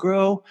body will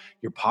grow,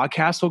 your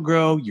podcast will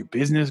grow, your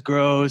business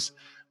grows,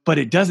 but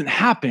it doesn't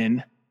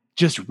happen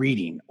just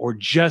reading or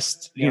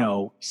just,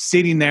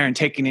 sitting there and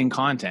taking in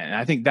content. And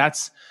I think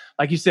that's,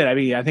 like you said,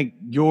 I think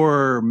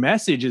your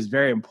message is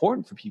very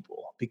important for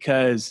people,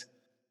 because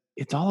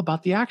it's all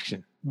about the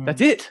action.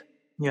 That's it.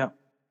 Yeah.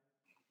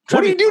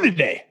 What did you do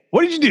today?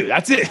 What did you do?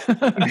 That's it.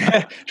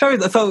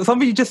 Travis, so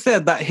something you just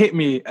said that hit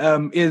me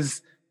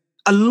is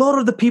a lot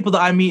of the people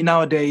that I meet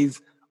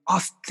nowadays are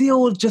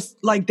still just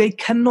like, they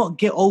cannot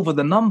get over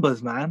the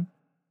numbers, man.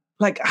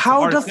 Like,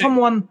 how does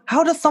someone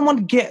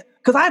get,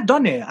 because I've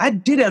done it. I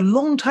did it a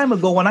long time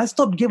ago when I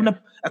stopped giving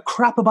a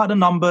crap about the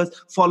numbers,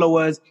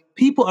 followers,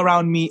 people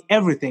around me,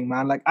 everything,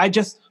 man. Like, I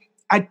just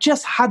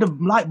had a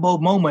light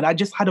bulb moment. I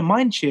just had a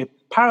mind shift,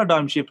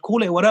 paradigm shift,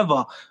 call it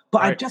whatever.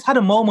 But I just had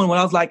a moment when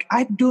I was like,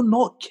 I do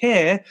not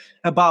care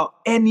about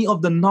any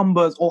of the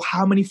numbers or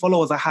how many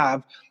followers I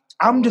have.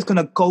 I'm just going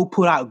to go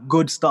put out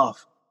good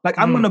stuff. Like,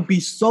 I'm going to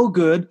be so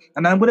good,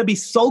 and I'm going to be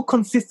so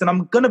consistent.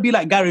 I'm going to be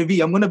like Gary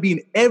Vee. I'm going to be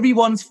in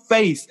everyone's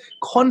face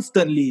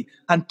constantly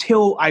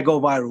until I go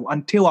viral,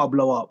 until I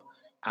blow up.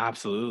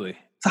 Absolutely.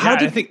 So how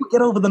do you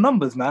get over the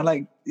numbers, man?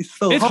 Like, it's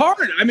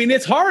hard. I mean,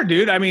 it's hard,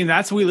 dude. I mean,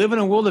 we live in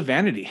a world of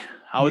vanity.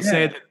 I would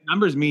say that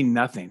numbers mean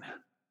nothing.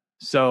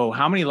 So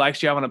how many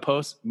likes you have on a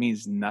post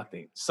means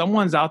nothing.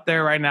 Someone's out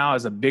there right now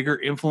is a bigger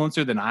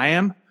influencer than I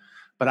am,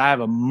 but I have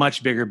a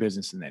much bigger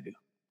business than they do.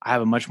 I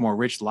have a much more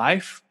rich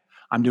life.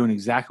 I'm doing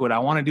exactly what I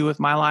want to do with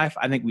my life.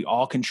 I think we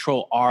all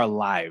control our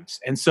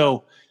lives. And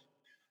so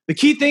the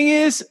key thing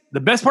is, the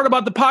best part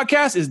about the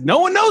podcast is no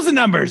one knows the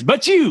numbers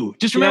but you.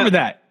 Just remember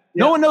that.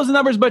 No one knows the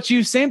numbers but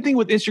you. Same thing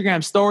with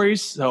Instagram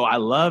stories. So I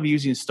love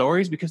using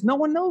stories because no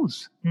one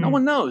knows. No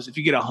one knows. If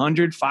you get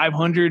 100,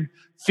 500,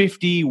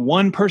 50,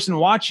 one person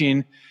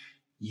watching,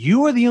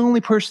 you are the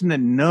only person that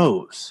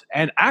knows.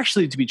 And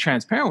actually, to be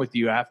transparent with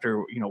you,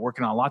 after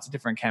working on lots of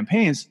different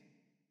campaigns,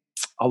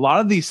 a lot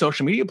of these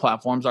social media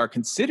platforms are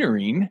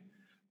considering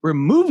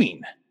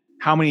removing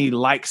how many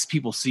likes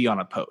people see on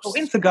a post. Oh,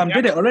 Instagram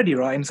did it already,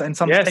 right? In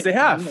some yes, they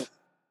have.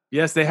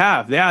 Yes, they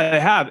have. Yeah, they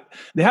have.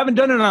 They haven't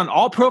done it on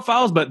all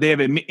profiles, but they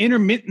have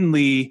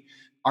intermittently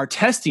are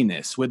testing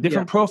this with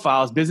different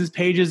profiles, business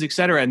pages, et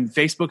cetera. And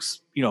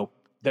Facebook's,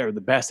 they're the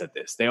best at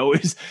this. They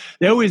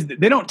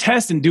don't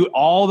test and do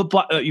all the,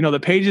 the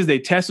pages. They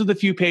test with a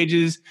few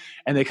pages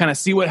and they kind of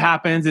see what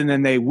happens. And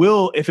then they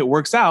will, if it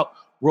works out,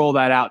 roll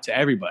that out to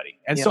everybody.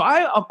 And so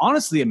I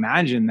honestly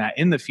imagine that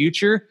in the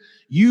future,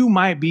 you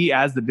might be,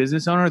 as the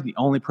business owner, the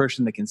only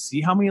person that can see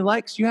how many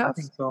likes you have. I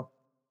think so.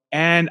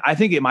 And I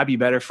think it might be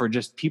better for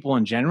just people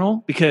in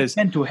general, because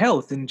mental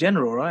health in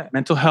general, right?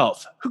 Mental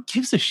health. Who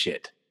gives a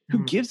shit?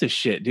 Who gives a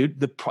shit, dude?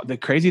 The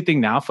crazy thing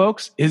now,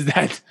 folks, is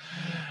that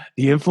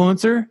the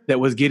influencer that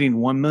was getting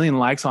 1 million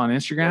likes on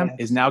Instagram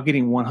is now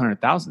getting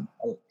 100,000.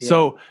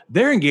 So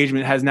their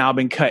engagement has now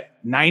been cut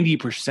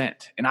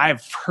 90%. And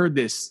I've heard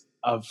this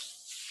of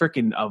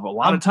a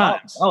lot of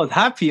times. I was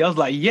happy. I was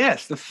like,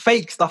 yes, the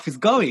fake stuff is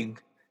going.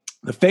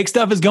 The fake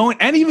stuff is going.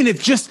 And even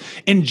if just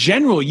in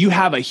general, you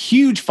have a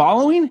huge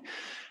following,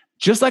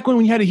 just like when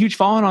we had a huge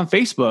following on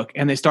Facebook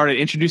and they started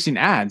introducing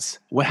ads,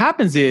 what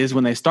happens is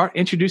when they start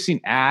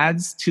introducing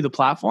ads to the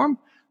platform,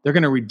 they're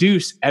going to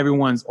reduce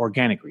everyone's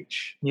organic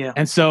reach. Yeah.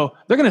 And so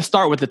they're going to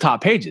start with the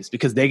top pages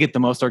because they get the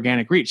most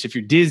organic reach. If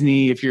you're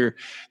Disney, they're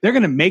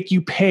going to make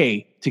you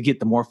pay to get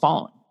the more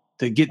following,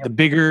 to get the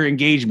bigger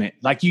engagement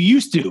like you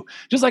used to.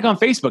 Just like on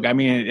Facebook. I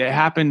mean,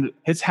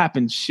 it's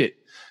happened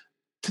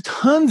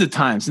tons of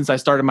times since I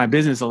started my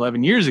business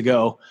 11 years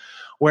ago,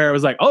 where it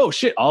was like, oh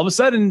shit, all of a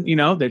sudden,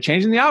 they're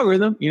changing the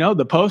algorithm.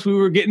 The post we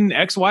were getting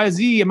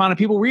XYZ amount of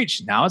people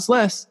reach, now it's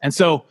less. And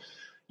so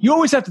you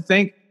always have to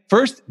think,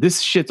 first,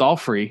 this shit's all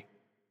free.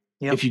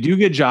 Yep. If you do a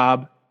good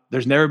job,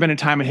 there's never been a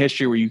time in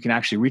history where you can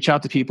actually reach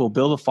out to people,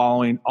 build a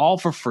following, all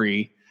for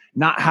free,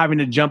 not having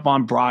to jump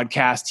on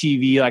broadcast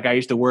TV like I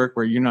used to work,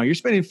 where you're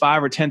spending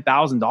 $5,000 or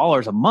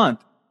 $10,000 a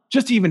month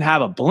just to even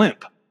have a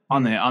blimp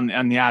on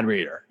the ad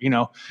radar.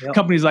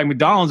 Companies like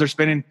McDonald's are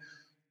spending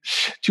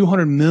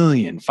 200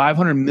 million,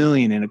 500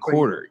 million in a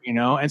quarter,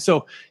 and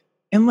so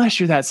unless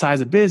you're that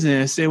size of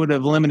business, it would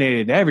have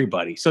eliminated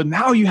everybody. So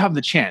now you have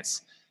the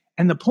chance.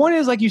 And the point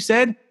is, like you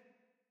said,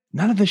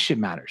 none of this shit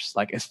matters.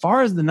 Like, as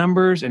far as the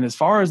numbers and as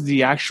far as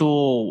the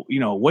actual,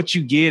 what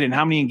you get and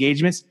how many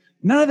engagements,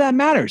 None of that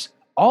matters.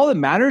 All that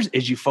matters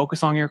is you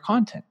focus on your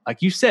content.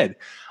 Like you said,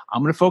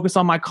 I'm going to focus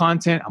on my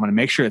content. I'm going to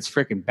make sure it's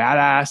freaking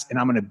badass, and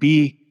I'm going to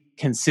be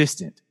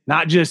consistent.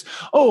 Not just,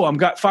 I'm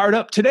got fired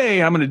up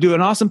today. I'm going to do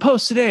an awesome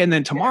post today. And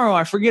then tomorrow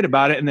I forget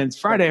about it. And then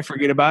Friday I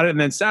forget about it. And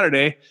then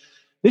Saturday,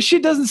 this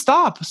shit doesn't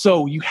stop.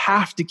 So you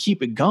have to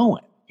keep it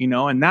going,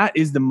 and that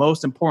is the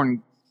most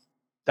important.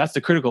 That's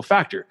the critical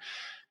factor.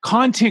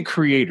 Content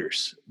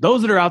creators,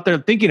 those that are out there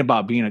thinking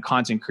about being a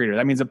content creator,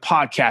 that means a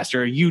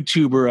podcaster, a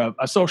YouTuber,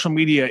 a social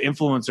media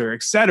influencer,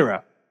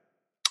 etc.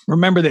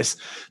 Remember this,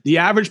 the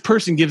average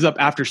person gives up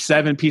after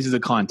 7 pieces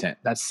of content.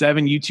 That's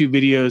 7 YouTube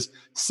videos,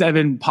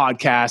 7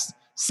 podcasts,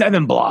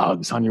 7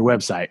 blogs on your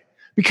website,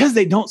 because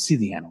they don't see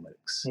the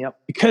analytics. Yep.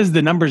 Because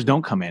the numbers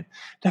don't come in. And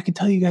I can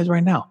tell you guys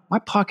right now, my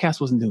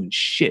podcast wasn't doing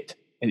shit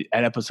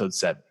at episode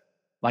 7.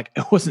 Like,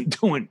 it wasn't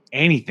doing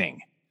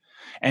anything.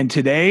 And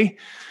today,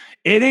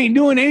 it ain't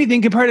doing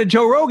anything compared to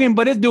Joe Rogan,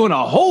 but it's doing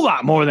a whole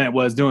lot more than it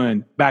was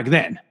doing back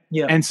then.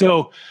 Yeah. And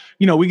so,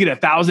 we get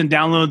 1,000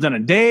 downloads in a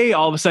day.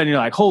 All of a sudden you're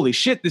like, holy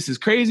shit, this is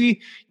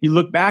crazy. You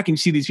look back and you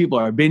see these people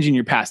are binging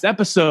your past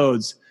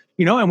episodes,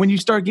 and when you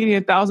start getting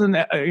 1,000,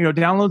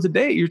 downloads a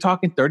day, you're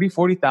talking 30,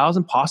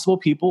 40,000 possible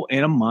people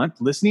in a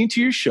month listening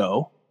to your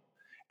show.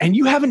 And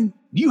you haven't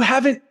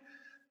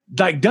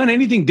like done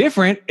anything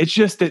different. It's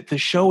just that the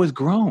show has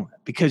grown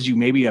because you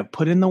maybe have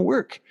put in the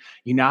work.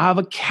 You now have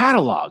a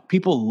catalog.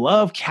 People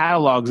love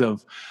catalogs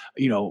of,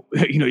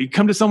 you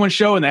come to someone's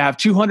show and they have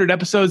 200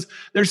 episodes.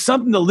 There's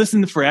something to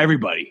listen to for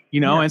everybody,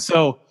 Yeah. And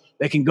so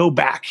they can go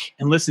back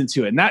and listen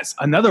to it. And that's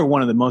another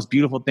one of the most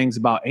beautiful things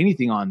about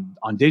anything on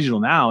digital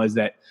now, is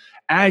that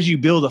as you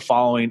build a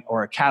following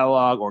or a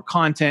catalog or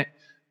content,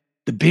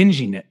 the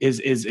binging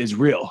is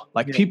real.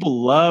 Like,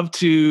 people love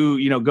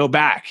to, go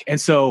back.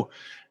 And so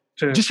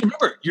just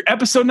remember, your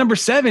episode number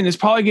 7 is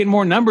probably getting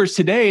more numbers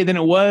today than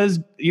it was,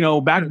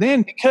 back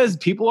then, because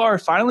people are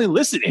finally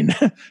listening,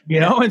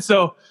 And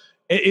so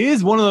it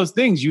is one of those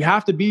things. You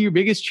have to be your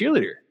biggest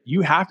cheerleader.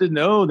 You have to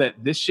know that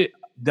this shit,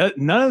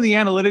 none of the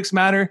analytics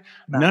matter.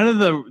 No. None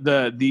of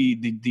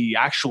the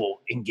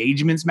actual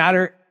engagements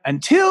matter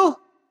until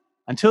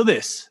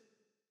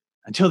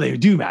they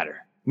do matter.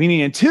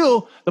 Meaning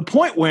until the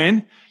point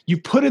when you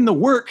put in the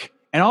work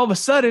and all of a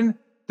sudden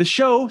the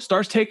show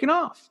starts taking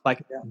off.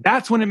 Like,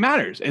 that's when it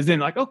matters. Is then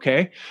like,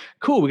 okay,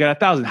 cool. We got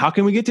 1,000. How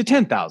can we get to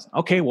 10,000?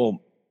 Okay.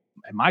 Well,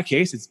 in my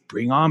case, it's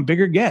bring on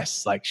bigger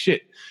guests. Like,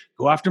 shit,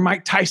 go after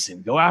Mike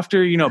Tyson, go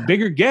after,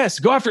 bigger guests,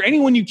 go after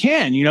anyone you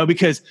can,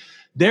 because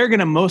they're going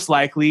to most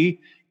likely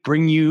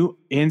bring you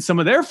in some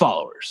of their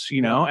followers,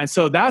 And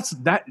so that's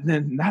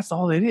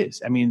all it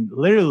is. I mean,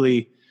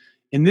 literally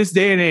in this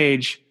day and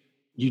age,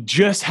 you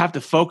just have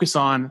to focus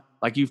on,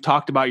 like you've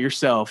talked about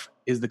yourself,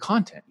 is the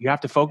content. You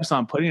have to focus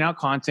on putting out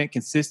content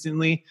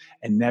consistently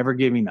and never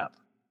giving up.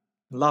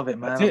 Love it,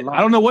 man. That's it. I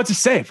don't know what to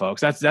say,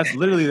 folks. That's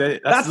literally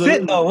that's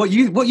literally it. though.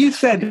 What you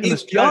said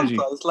is the answer.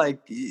 It's like,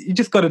 you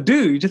just got to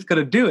do. You just got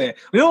to do it.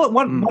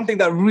 One thing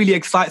that really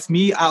excites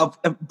me,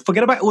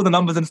 forget about all the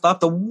numbers and stuff.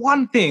 The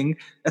one thing,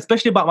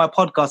 especially about my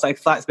podcast, that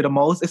excites me the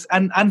most, is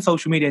and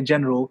social media in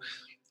general,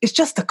 it's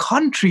just the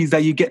countries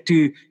that you get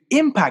to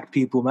impact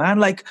people, man.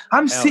 Like,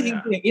 I'm sitting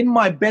here in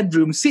my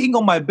bedroom, sitting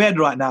on my bed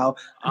right now,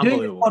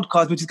 doing a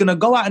podcast, which is going to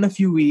go out in a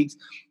few weeks.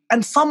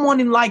 And someone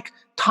in like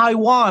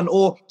Taiwan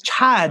or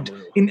Chad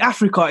in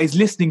Africa is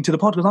listening to the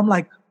podcast. I'm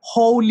like,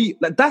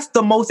 that's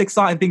the most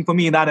exciting thing for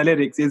me in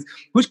analytics, is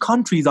which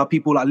countries are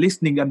people like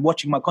listening and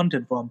watching my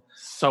content from.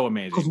 So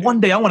amazing. Because one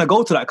day I want to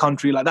go to that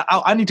country. Like that,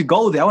 I need to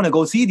go there. I want to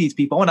go see these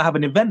people. I want to have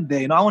an event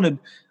there. I want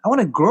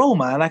to grow,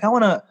 man. Like, I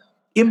want to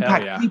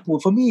impact people.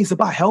 For me, it's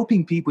about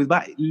helping people. It's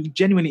about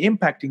genuinely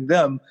impacting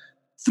them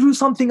through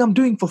something I'm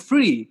doing for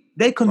free.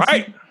 They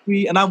consume for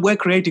free, and we're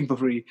creating for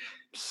free.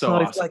 So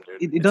awesome, it's like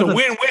it's a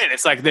win-win.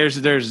 It's like there's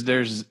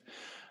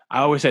I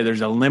always say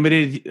there's a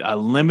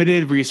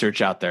limited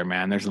research out there,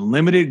 man. There's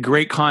limited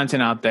great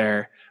content out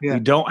there. We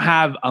don't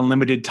have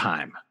unlimited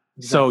time.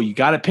 Exactly. So you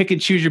got to pick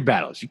and choose your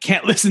battles. You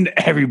can't listen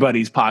to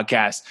everybody's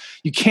podcast.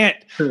 You can't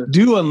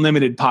do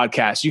unlimited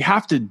podcasts. You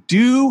have to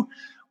do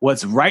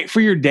what's right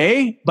for your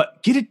day,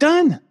 but get it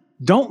done.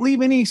 Don't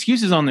leave any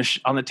excuses on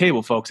the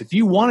table, folks. If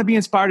you want to be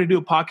inspired to do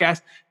a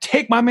podcast,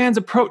 take my man's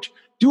approach.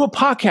 Do a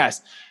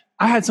podcast.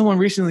 I had someone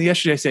recently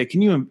yesterday say,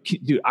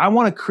 dude, I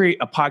want to create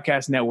a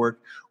podcast network.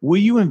 Will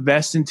you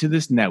invest into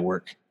this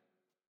network?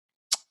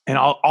 And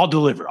I'll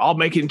deliver. I'll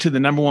make it into the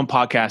 #1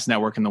 podcast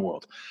network in the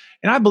world.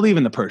 And I believe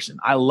in the person.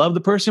 I love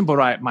the person,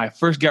 but my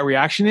first gut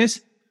reaction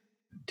is,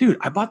 dude,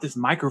 I bought this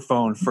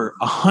microphone for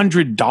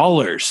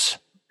 $100.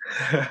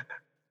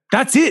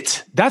 That's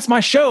it. That's my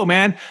show,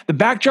 man. The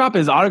backdrop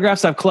is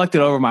autographs I've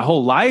collected over my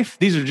whole life.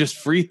 These are just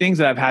free things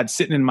that I've had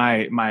sitting in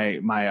my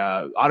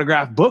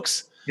autograph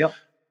books. Yep.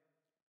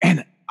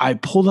 And I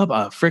pulled up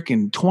a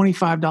freaking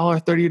 $25,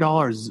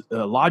 $30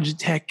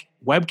 Logitech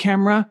web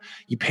camera,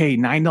 you pay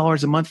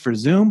 $9 a month for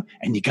Zoom,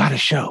 and you got a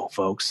show,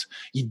 folks.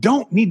 You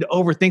don't need to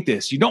overthink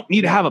this. You don't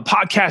need to have a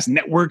podcast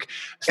network,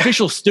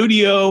 official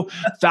studio,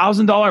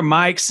 $1,000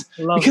 mics,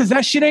 because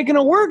that shit ain't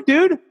gonna work,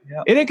 dude.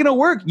 Yep. It ain't gonna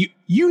work.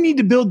 You need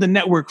to build the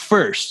network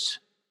first.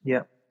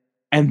 Yeah.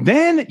 And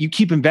then you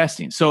keep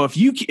investing. So if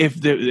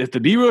the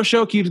B-Real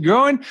show keeps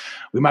growing,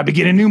 we might be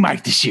getting a new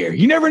mic this year.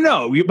 You never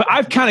know. But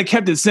I've kind of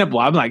kept it simple.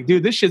 I'm like,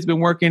 dude, this shit's been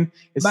working.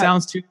 It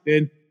sounds too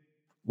good.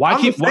 Why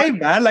I'm keep the same,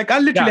 man? Like I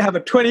literally have a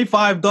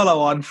 $25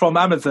 one from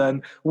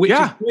Amazon, which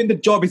is doing the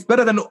job. It's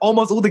better than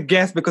almost all the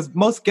guests because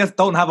most guests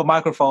don't have a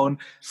microphone.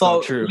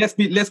 So let's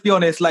be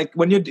honest. Like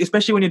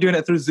especially when you're doing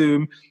it through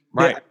Zoom,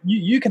 right?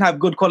 You can have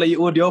good quality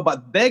audio,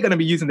 but they're going to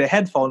be using their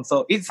headphones,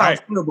 so it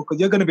sounds horrible because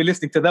you're going to be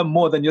listening to them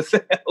more than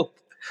yourself.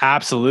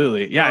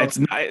 Absolutely, yeah.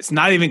 It's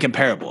not even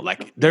comparable.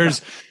 Like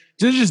there's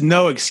just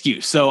no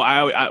excuse. So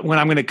I when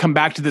I'm going to come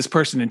back to this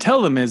person and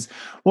tell them is,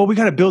 well, we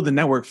got to build the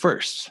network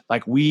first.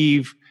 Like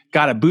we've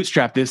got to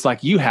bootstrap this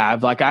like you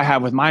have, like I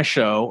have with my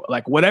show,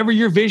 like whatever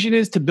your vision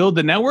is to build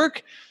the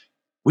network,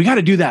 we got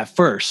to do that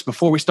first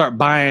before we start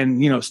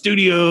buying,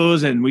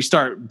 studios and we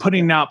start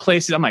putting out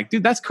places. I'm like,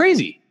 dude, that's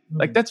crazy.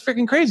 Like that's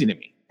freaking crazy to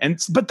me.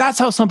 But that's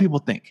how some people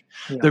think.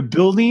 Yeah. They're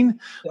building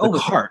the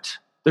cart.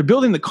 They're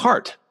building the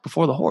cart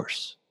before the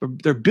horse.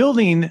 They're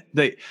building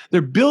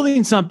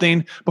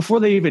something before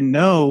they even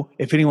know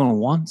if anyone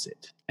wants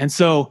it. And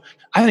so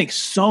I think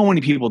so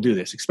many people do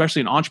this, especially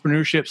in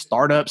entrepreneurship,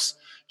 startups,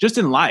 just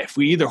in life.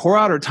 We either whore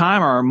out our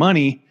time or our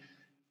money,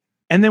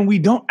 and then we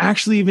don't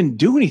actually even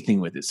do anything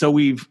with it. So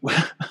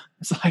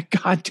it's like,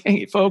 God dang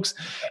it, folks.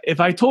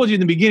 If I told you in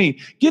the beginning,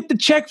 get the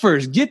check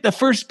first, get the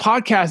first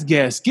podcast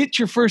guest, get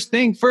your first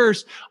thing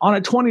first on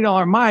a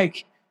 $20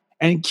 mic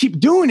and keep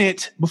doing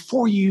it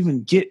before you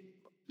even get,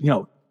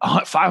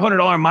 a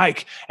 $500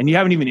 mic and you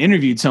haven't even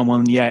interviewed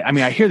someone yet. I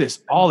mean, I hear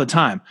this all the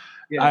time.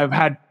 Yeah. I've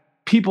had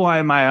people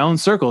in my own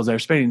circles that are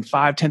spending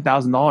 $5,000,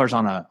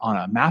 $10,000 on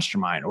a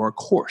mastermind or a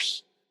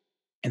course,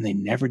 and they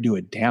never do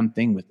a damn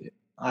thing with it.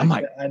 I'm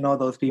like, I know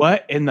those people.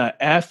 What in the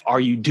F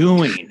are you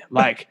doing?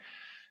 Like,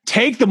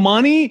 take the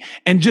money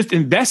and just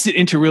invest it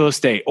into real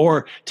estate,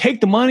 or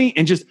take the money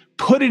and just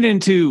put it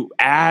into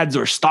ads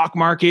or stock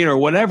market or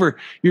whatever.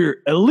 You're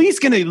at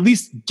least going to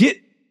get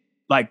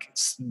like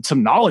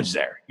some knowledge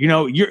there. You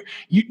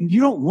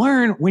don't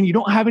learn when you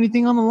don't have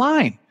anything on the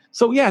line.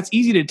 So yeah, it's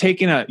easy to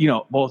take in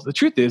well, the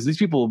truth is these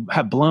people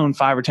have blown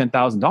 $5,000 or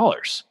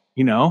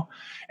 $10,000,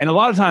 and a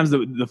lot of times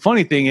the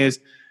funny thing is,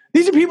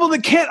 these are people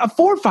that can't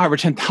afford $5,000 or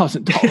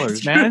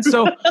 $10,000, man.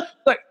 So,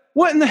 like,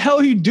 what in the hell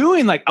are you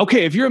doing? Like,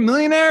 okay, if you're a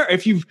millionaire,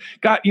 if you've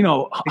got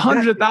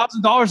hundreds of thousands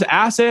of dollars of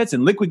assets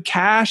and liquid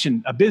cash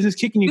and a business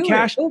kicking you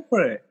cash, go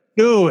for it.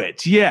 Do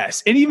it,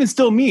 yes. And even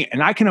still, me,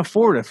 and I can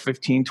afford a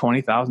 $15,000,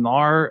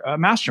 $20,000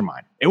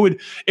 mastermind. It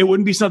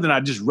wouldn't be something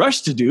I'd just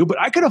rush to do, but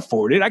I could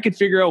afford it. I could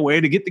figure out a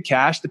way to get the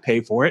cash to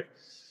pay for it,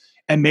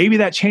 and maybe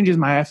that changes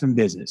my effing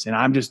business. And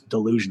I'm just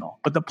delusional.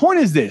 But the point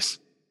is this: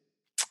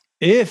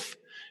 if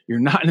you're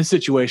not in a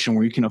situation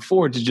where you can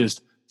afford to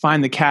just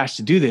find the cash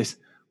to do this,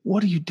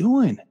 what are you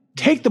doing?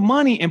 Take the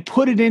money and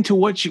put it into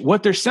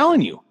what they're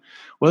selling you,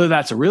 whether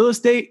that's a real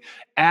estate,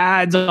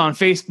 ads on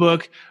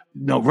Facebook,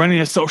 running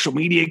a social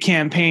media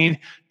campaign.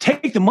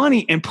 Take the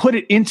money and put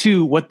it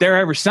into what they're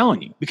ever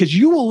selling you, because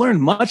you will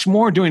learn much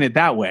more doing it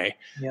that way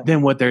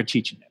than what they're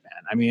teaching you,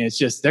 man. I mean, it's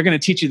just, they're going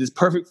to teach you this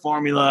perfect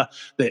formula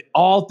that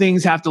all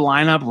things have to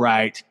line up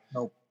right.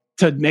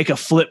 To make a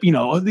flip, you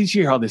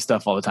hear all this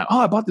stuff all the time. Oh,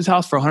 I bought this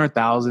house for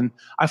 $100,000.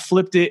 I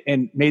flipped it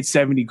and made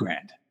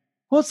 $70,000.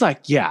 Well, it's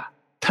like, yeah,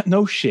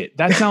 no shit.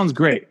 That sounds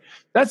great.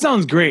 That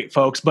sounds great,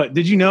 folks. But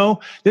did you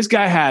know this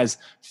guy has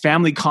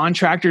family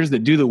contractors that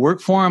do the work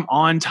for him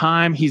on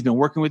time? He's been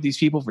working with these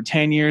people for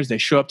 10 years. They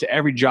show up to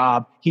every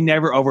job. He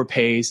never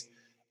overpays.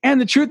 And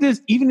the truth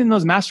is, even in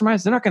those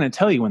masterminds, they're not going to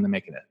tell you when they're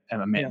making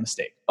a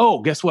mistake. Oh,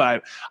 guess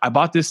what? I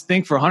bought this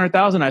thing for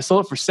 $100,000. I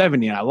sold it for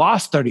 $70,000 and I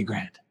lost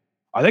 $30,000.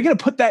 Are they going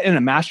to put that in a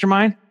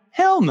mastermind?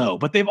 Hell no,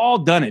 but they've all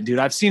done it, dude.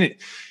 I've seen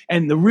it.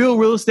 And the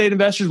real estate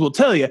investors will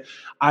tell you,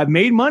 I've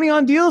made money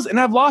on deals and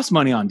I've lost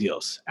money on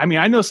deals. I mean,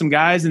 I know some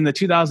guys in the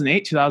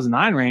 2008,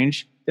 2009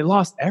 range, they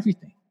lost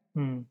everything.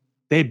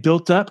 They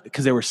built up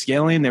because they were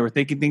scaling. They were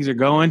thinking things are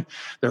going.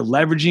 They're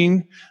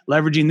leveraging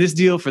this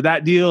deal for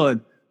that deal.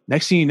 And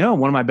next thing you know,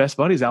 one of my best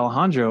buddies,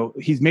 Alejandro,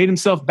 he's made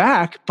himself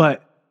back,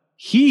 but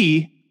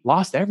he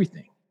lost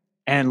everything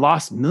and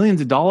lost millions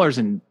of dollars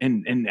in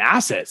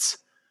assets,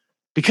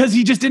 because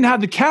he just didn't have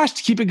the cash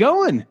to keep it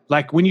going.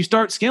 Like when you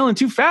start scaling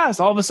too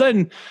fast, all of a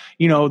sudden,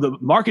 the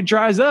market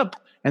dries up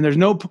and there's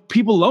no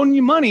people loaning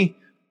you money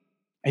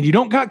and you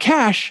don't got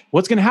cash.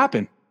 What's going to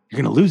happen? You're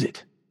going to lose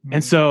it.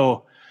 And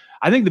so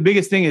I think the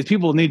biggest thing is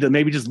people need to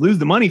maybe just lose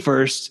the money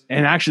first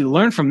and actually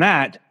learn from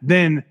that,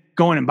 then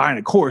going and buying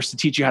a course to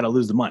teach you how to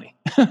lose the money.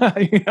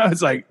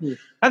 It's like,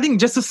 I think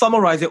just to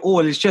summarize it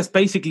all, it's just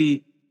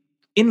basically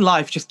in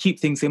life, just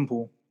keep things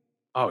simple.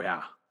 Oh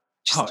yeah.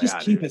 Just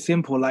keep it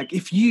simple. Like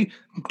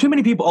too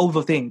many people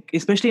overthink,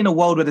 especially in a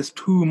world where there's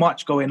too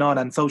much going on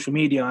and social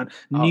media and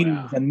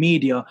news and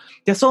media.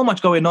 There's so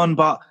much going on,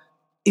 but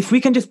if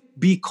we can just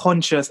be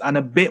conscious and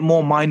a bit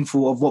more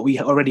mindful of what we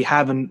already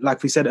have, and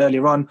like we said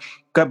earlier on,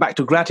 go back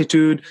to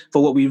gratitude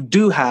for what we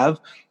do have,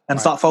 and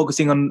start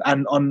focusing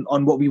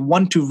on what we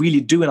want to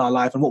really do in our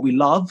life and what we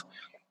love,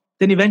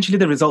 then eventually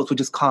the results will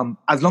just come.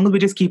 As long as we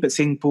just keep it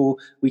simple,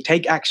 we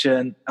take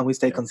action, and we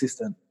stay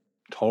consistent.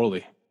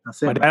 Totally.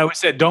 That's it. My dad always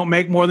said, "Don't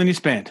make more than you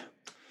spend."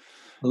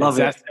 Love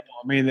it. That simple.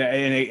 I mean,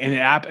 an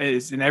app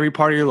is in every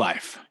part of your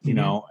life. You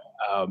know,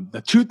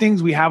 the two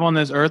things we have on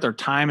this earth are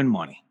time and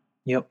money.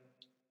 Yep.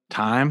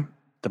 Time,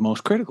 the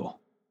most critical.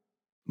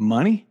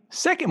 Money,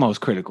 second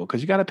most critical,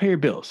 because you got to pay your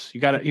bills.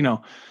 You got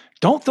to,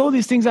 don't throw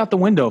these things out the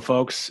window,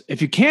 folks.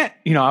 If you can't,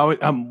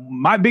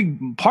 my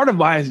big part of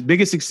my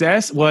biggest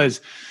success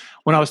was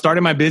when I was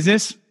starting my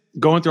business,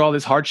 going through all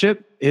this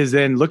hardship, is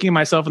then looking at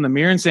myself in the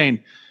mirror and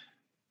saying,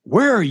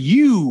 where are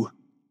you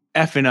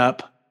effing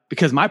up?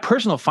 Because my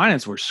personal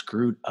finance were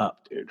screwed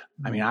up, dude.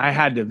 I mean, I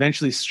had to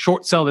eventually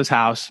short sell this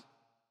house.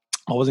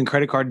 I was in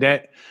credit card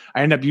debt.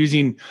 I ended up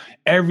using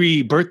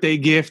every birthday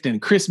gift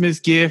and Christmas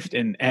gift.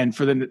 And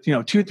for the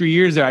 2 or 3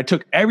 years there, I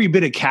took every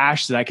bit of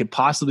cash that I could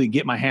possibly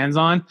get my hands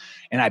on,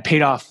 and I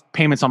paid off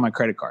payments on my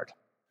credit card.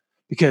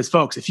 Because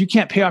folks, if you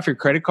can't pay off your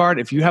credit card,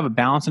 if you have a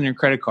balance on your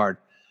credit card,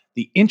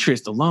 the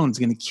interest alone is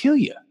going to kill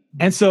you.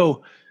 And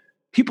so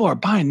people are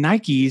buying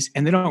Nikes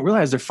and they don't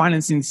realize they're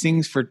financing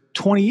things for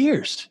 20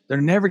 years.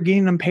 They're never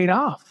getting them paid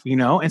off,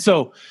 And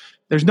so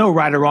there's no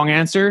right or wrong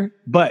answer,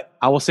 but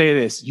I will say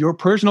this: your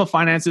personal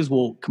finances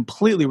will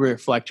completely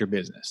reflect your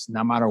business,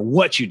 no matter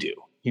what you do,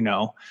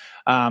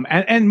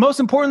 and most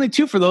importantly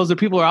too, for those that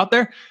people are out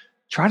there,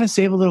 try to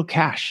save a little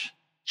cash.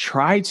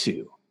 Try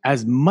to,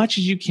 as much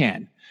as you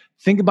can,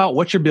 think about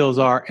what your bills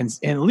are and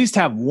at least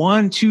have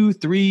 1, 2,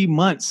 3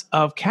 months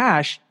of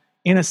cash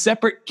in a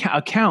separate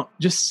account,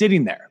 just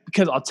sitting there.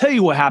 Because I'll tell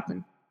you what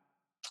happened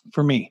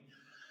for me.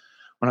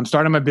 When I'm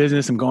starting my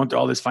business, I'm going through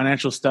all this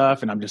financial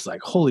stuff, and I'm just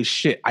like, holy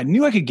shit, I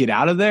knew I could get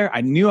out of there.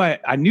 I knew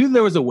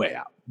there was a way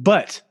out,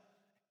 but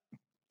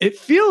it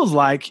feels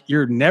like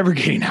you're never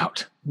getting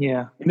out.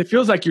 Yeah. And it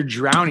feels like you're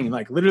drowning,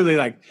 like literally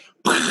like,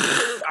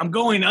 I'm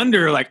going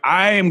under, like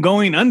I am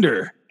going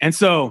under. And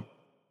so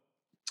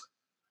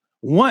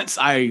once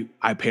I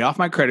paid off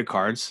my credit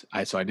cards,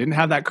 so I didn't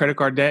have that credit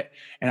card debt,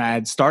 and I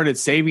had started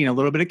saving a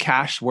little bit of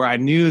cash where I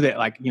knew that,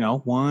 like,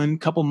 one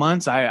couple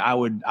months I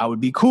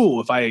would be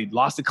cool if I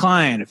lost a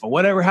client, if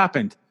whatever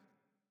happened.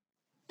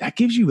 That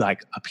gives you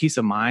like a peace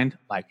of mind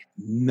like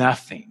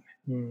nothing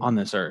on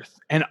this earth.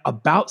 And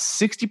about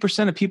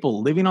 60% of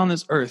people living on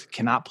this earth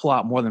cannot pull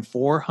out more than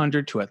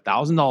 $400 to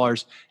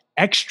 $1,000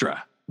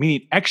 extra,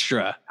 meaning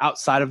extra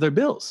outside of their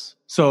bills.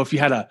 So if you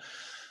had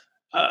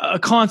a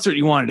concert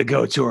you wanted to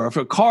go to, or if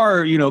a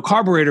car,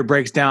 carburetor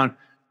breaks down,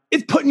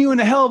 it's putting you in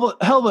a hell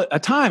of a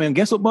time. And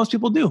guess what most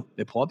people do?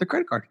 They pull out their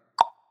credit card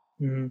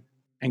and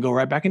go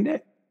right back in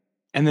debt.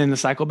 And then the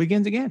cycle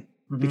begins again,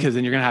 because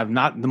then you're going to have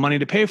not the money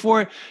to pay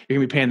for it. You're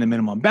going to be paying the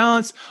minimum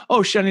balance.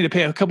 Oh shit, I need to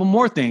pay a couple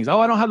more things. Oh,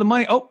 I don't have the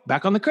money. Oh,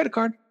 back on the credit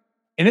card.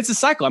 And it's a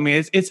cycle. I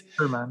mean,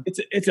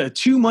 it's a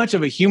too much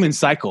of a human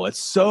cycle. It's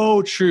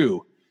so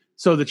true.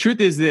 So the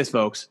truth is this,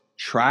 folks.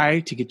 Try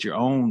to get your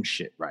own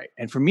shit right.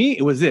 And for me,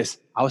 it was this.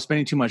 I was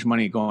spending too much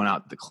money going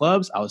out to the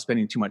clubs. I was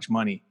spending too much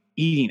money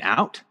eating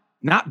out.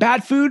 Not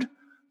bad food,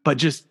 but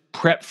just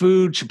prep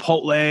food,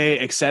 Chipotle,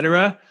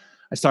 etc.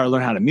 I started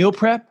learning how to meal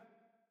prep.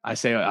 I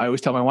always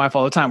tell my wife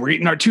all the time, we're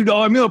eating our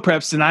 $2 meal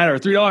preps tonight, or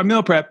 $3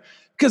 meal prep,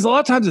 because a lot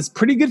of times it's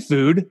pretty good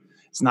food.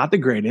 It's not the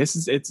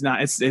greatest. It's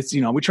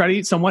we try to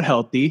eat somewhat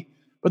healthy.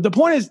 But the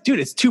point is, dude,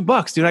 it's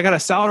 $2. Dude, I got a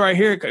salad right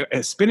here,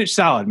 a spinach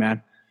salad,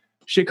 man.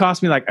 Shit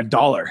cost me like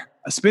 $1.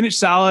 A spinach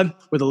salad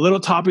with a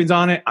little toppings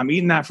on it. I'm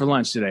eating that for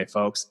lunch today,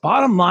 folks.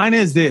 Bottom line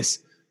is this: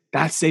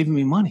 that's saving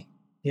me money.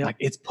 Yeah. Like,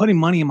 it's putting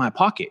money in my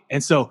pocket.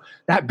 And so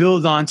that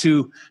builds on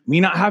to me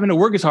not having to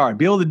work as hard,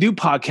 be able to do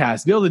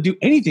podcasts, be able to do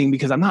anything,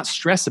 because I'm not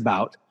stressed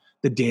about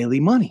the daily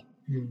money.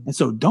 And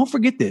so don't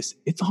forget this.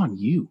 It's on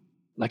you.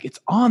 Like, it's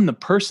on the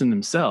person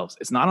themselves.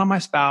 It's not on my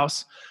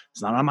spouse.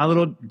 It's not on my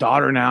little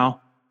daughter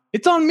now.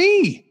 It's on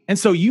me. And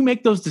so you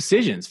make those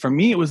decisions. For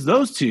me, it was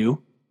those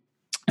two.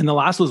 And the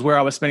last was where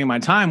I was spending my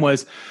time.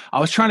 Was I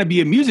was trying to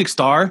be a music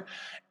star,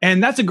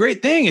 and that's a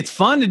great thing. It's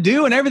fun to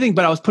do and everything,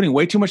 but I was putting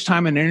way too much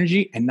time and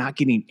energy and not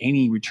getting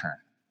any return,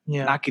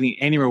 not getting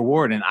any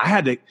reward. And I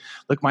had to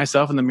look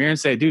myself in the mirror and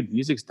say, dude,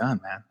 music's done,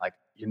 man. Like,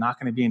 you're not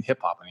going to be in hip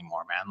hop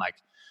anymore, man. Like,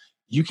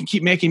 you can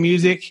keep making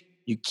music,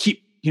 you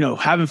keep,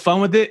 having fun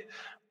with it,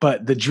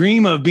 but the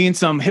dream of being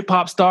some hip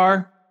hop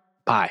star,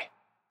 bye.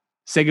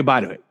 Say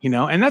goodbye to it,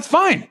 and that's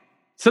fine.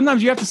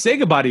 Sometimes you have to say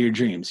goodbye to your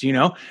dreams, It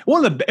was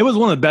one of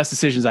the best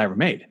decisions I ever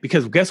made,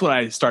 because guess what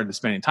I started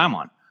spending time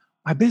on?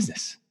 My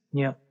business.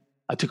 Yeah.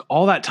 I took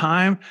all that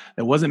time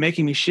that wasn't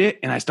making me shit,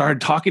 and I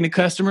started talking to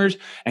customers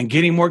and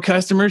getting more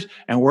customers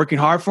and working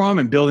hard for them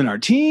and building our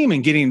team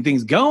and getting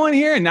things going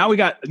here. And now we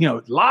got,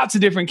 lots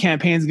of different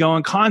campaigns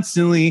going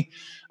constantly.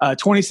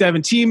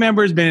 27 team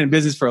members, been in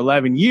business for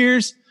 11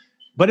 years.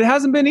 But it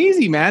hasn't been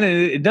easy, man.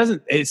 And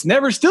it's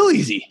never still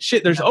easy.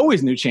 Shit, there's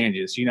always new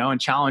changes,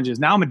 and challenges.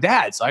 Now I'm a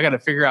dad, so I got to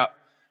figure out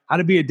how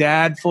to be a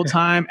dad full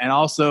time and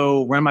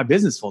also run my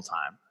business full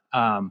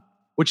time,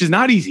 which is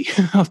not easy.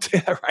 I'll tell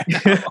you that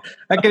right now.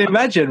 I can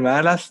imagine,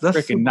 man. That's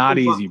freaking not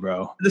easy,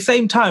 bro. At the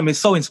same time, it's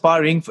so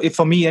inspiring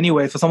for me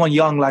anyway, for someone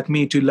young like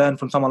me to learn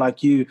from someone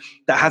like you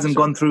that hasn't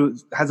gone through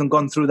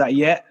that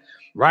yet.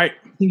 Right.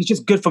 I think it's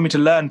just good for me to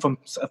learn from.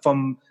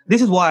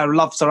 This is why I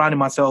love surrounding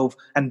myself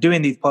and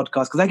doing these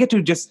podcasts, because I get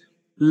to just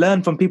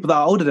learn from people that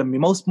are older than me.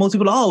 Most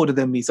people are older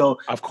than me, so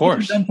of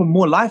course, learn from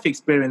more life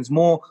experience,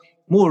 more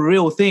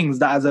real things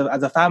that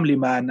as a family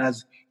man,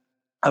 as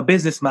a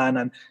businessman,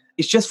 and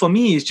it's just for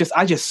me. It's just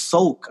I just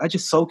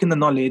soak in the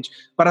knowledge.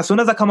 But as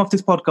soon as I come off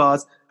this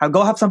podcast, I'll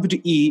go have something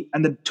to eat,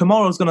 and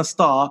tomorrow's gonna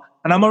start,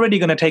 and I'm already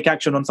gonna take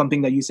action on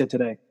something that you said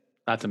today.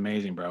 That's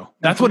amazing, bro.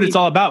 That's what it's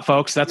all about,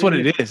 folks. That's what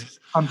it is.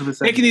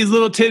 100%. Taking these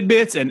little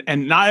tidbits, and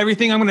not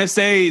everything I'm going to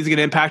say is going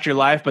to impact your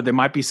life, but there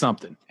might be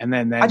something. And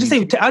then I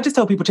just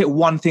tell people take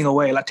one thing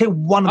away. Like take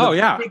one of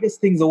the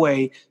biggest things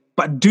away,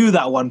 but do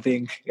that one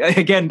thing.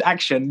 Again,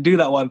 action. Do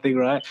that one thing,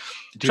 right?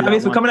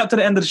 Travis, we're coming up to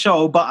the end of the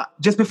show, but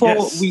just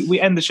before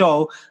we end the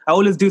show, I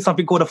always do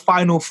something called a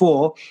final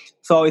four.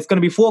 So it's going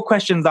to be 4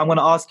 questions that I'm going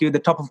to ask you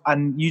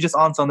and you just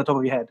answer on the top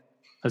of your head.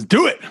 Let's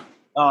do it.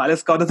 All right,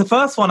 let's go. The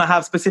first one I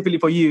have specifically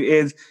for you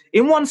is,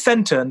 in one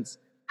sentence,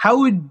 how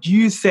would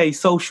you say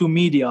social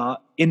media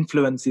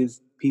influences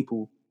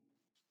people?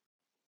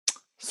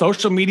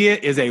 Social media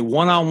is a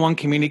one-on-one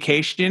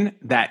communication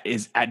that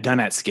is done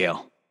at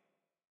scale.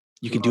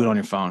 You can do it on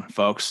your phone,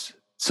 folks.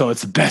 So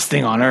it's the best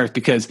thing on earth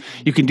because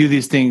you can do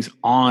these things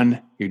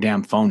on your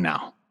damn phone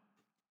now.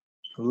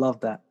 I love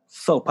that.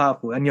 So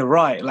powerful. And you're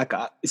right. Like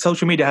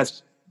social media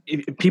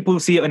people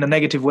see it in a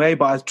negative way,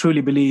 but I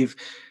truly believe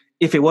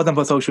if it wasn't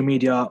for social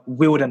media,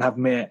 we wouldn't have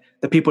met.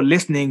 The people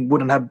listening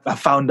wouldn't have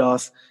found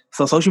us.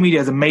 So social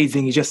media is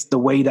amazing. It's just the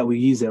way that we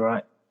use it,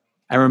 right?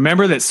 And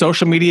remember that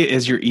social media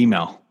is your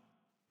email.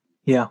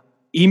 Yeah.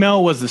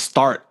 Email was the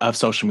start of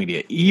social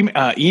media.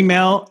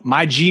 Email,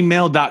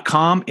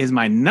 mygmail.com is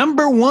my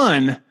number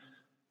 1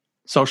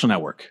 social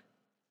network.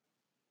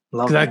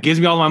 Because that gives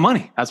me all my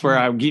money. That's where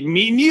I get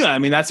meeting you. I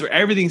mean, that's where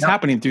everything's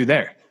happening through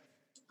there.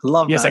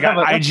 Love that. Yes, I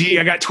got IG,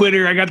 I got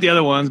Twitter, I got the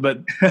other ones,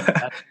 but...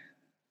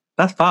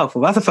 That's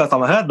powerful. That's the first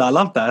time I heard that. I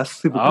love that. That's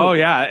super cool. Oh,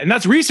 yeah. And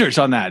that's research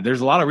on that.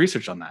 There's a lot of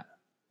research on that.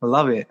 I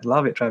love it.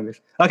 Love it, Travis.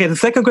 Okay, the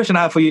second question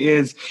I have for you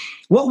is,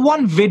 what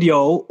one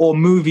video or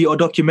movie or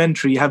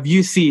documentary have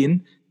you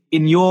seen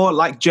in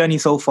your journey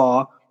so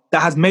far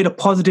that has made a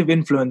positive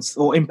influence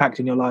or impact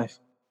in your life?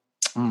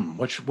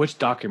 Which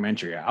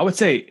documentary? I would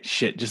say,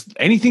 just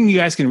anything you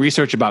guys can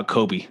research about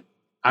Kobe.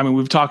 I mean,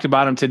 we've talked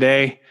about him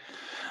today.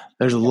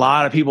 There's a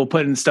lot of people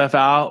putting stuff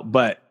out,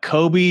 but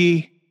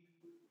Kobe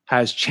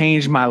has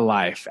changed my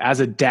life as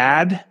a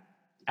dad,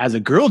 as a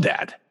girl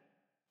dad.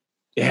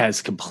 It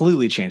has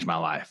completely changed my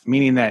life.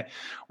 Meaning that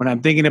when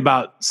I'm thinking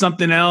about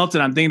something else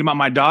and I'm thinking about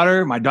my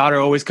daughter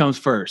always comes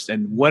first.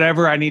 And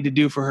whatever I need to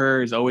do for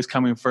her is always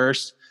coming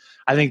first.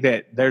 I think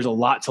that there's a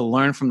lot to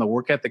learn from the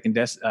work ethic and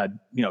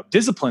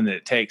discipline that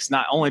it takes,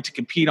 not only to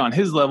compete on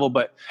his level,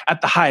 but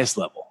at the highest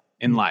level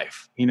in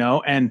life,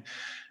 And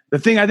the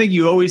thing I think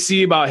you always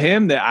see about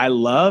him that I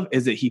love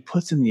is that he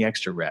puts in the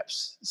extra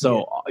reps.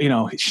 So,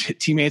 his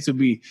teammates would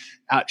be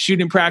out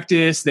shooting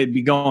practice. They'd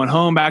be going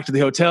home back to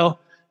the hotel.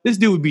 This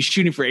dude would be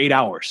shooting for 8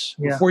 hours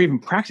before even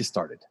practice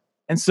started.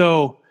 And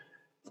so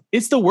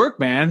it's the work,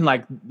 man.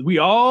 Like we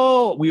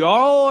all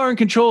are in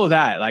control of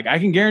that. Like I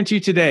can guarantee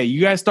you today,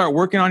 you guys start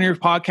working on your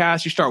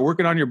podcast, you start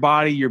working on your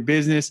body, your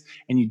business,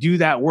 and you do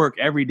that work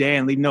every day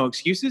and leave no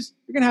excuses,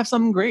 you're going to have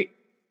something great.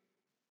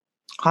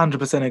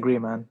 100% agree,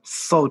 man.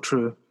 So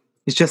true.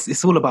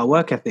 It's all about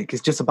work ethic.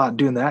 It's just about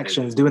doing the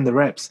actions, doing the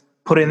reps,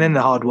 putting in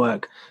the hard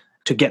work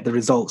to get the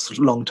results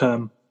long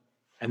term.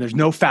 And there's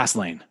no fast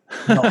lane.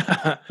 No.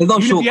 There's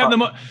no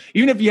shortcut.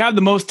 Even if you have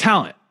the most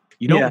talent,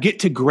 you don't get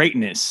to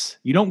greatness.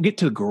 You don't get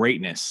to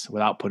greatness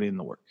without putting in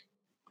the work.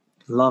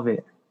 Love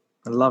it.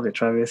 I love it,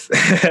 Travis.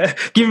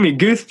 Giving me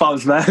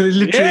goosebumps, man.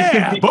 Literally.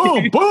 Yeah,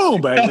 boom,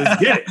 boom, baby.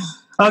 Let's get it.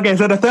 Okay,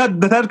 so the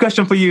third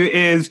question for you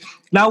is,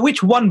 now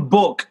which one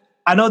book,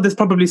 I know there's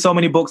probably so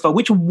many books, but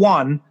which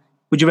one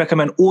would you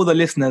recommend all the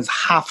listeners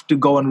have to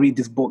go and read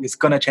this book? It's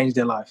going to change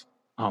their life.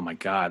 Oh my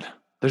God.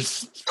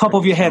 There's top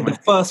of your head, the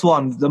first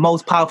one, the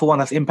most powerful one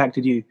that's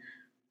impacted you.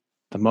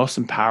 The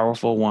most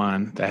powerful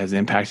one that has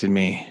impacted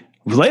me.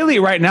 Lately,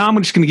 right now, I'm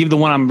just going to give the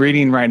one I'm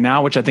reading right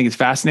now, which I think is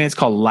fascinating. It's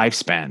called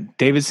Lifespan.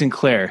 David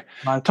Sinclair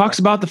talks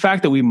about the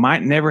fact that we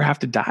might never have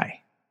to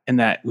die and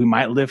that we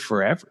might live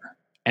forever.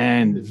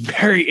 And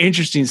very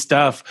interesting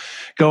stuff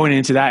going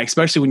into that,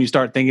 especially when you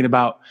start thinking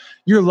about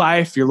your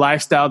life, your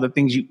lifestyle, the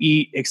things you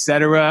eat,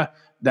 etc.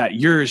 That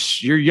you're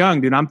young,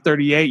 dude. I'm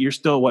 38. You're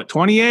still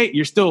 28?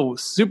 You're still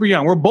super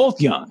young. We're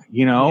both young,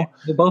 Yeah,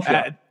 we're both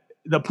young.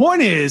 The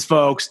point is,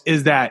 folks,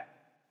 is that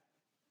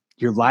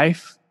your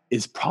life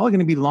is probably going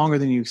to be longer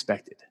than you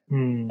expected.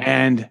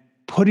 And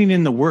putting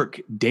in the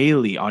work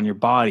daily on your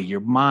body,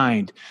 your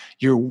mind,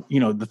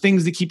 the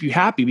things that keep you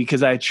happy,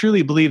 because I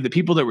truly believe that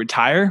people that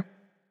retire,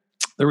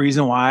 the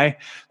reason why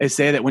they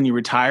say that when you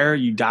retire,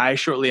 you die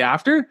shortly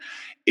after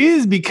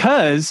is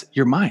because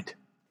your mind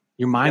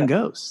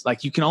goes.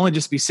 Like, you can only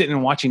just be sitting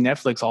and watching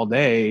Netflix all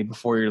day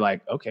before you're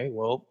like, okay,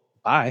 well,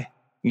 bye,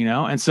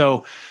 And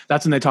so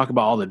that's when they talk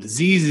about all the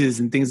diseases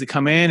and things that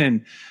come in,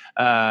 and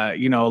a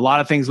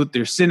lot of things with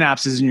their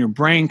synapses in your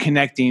brain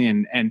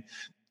connecting. And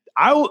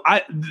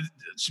I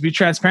to be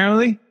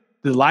transparently,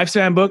 the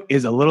lifespan book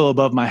is a little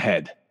above my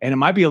head, and it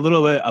might be a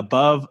little bit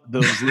above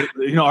those,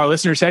 our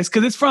listeners' heads,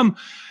 because it's from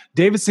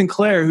David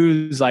Sinclair,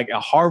 who's like a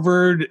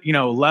Harvard,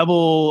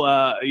 level,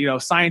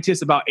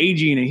 scientist about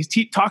aging. And he's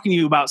talking to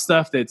you about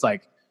stuff that's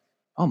like,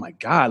 oh my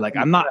God, like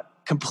I'm not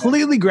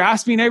completely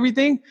grasping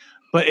everything,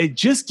 but it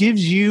just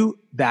gives you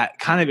that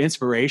kind of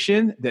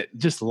inspiration that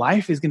just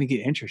life is going to get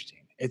interesting.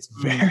 It's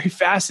very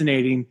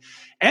fascinating.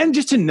 And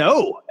just to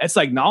know, it's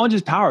like knowledge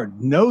is power.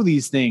 Know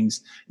these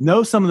things,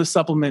 know some of the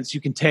supplements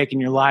you can take in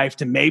your life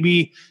to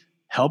maybe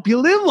help you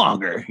live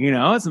longer.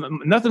 It's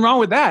nothing wrong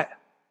with that.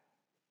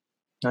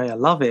 Oh, yeah, I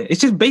love it.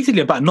 It's just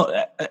basically about not,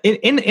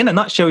 in a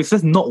nutshell, it's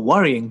just not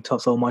worrying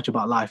so much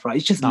about life, right?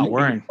 It's just not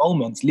worrying. In the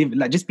moments,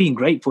 just being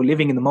grateful,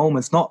 living in the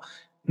moments, not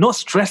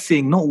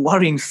stressing, not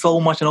worrying so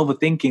much and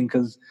overthinking,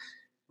 because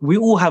we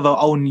all have our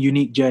own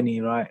unique journey,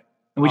 right?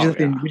 And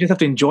we just have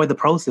to enjoy the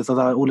process, as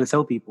I always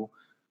tell people.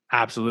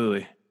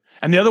 Absolutely.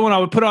 And the other one I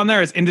would put on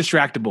there is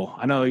Indistractable.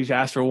 I know you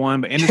asked for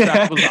one, but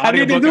Indistractable is the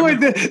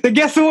audiobook. The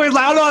guest always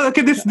like, oh no,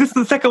 okay, this is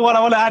the second one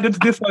I want to add into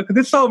this one, because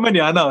there's so many.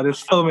 I know,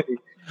 there's so many.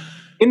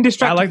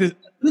 Indistractable. I like this.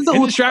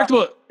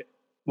 Indistractable.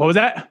 What was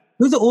that?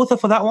 Who's the author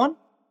for that one? I'm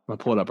going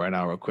to pull it up right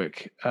now real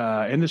quick.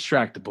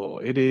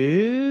 Indistractable. It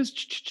is...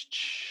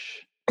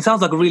 It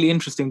sounds like a really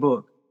interesting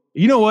book.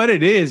 You know what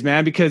it is,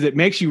 man? Because it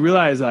makes you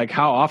realize like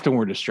how often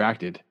we're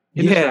distracted.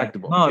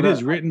 Indistractable. Yeah, it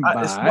is written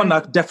by... It's one I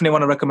definitely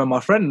want to recommend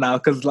my friend now,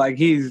 because like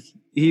he's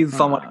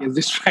someone who gets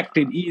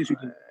distracted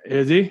easily.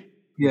 Is he?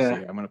 Yeah.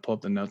 I'm going to pull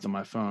up the notes on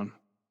my phone.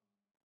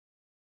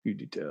 Few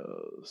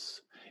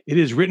details. It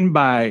is written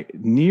by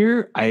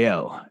Nir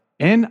Eyal.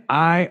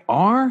 Nireyal.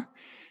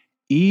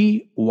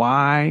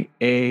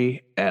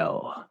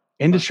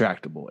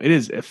 Indistractable. It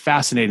is a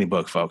fascinating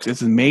book, folks.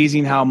 It's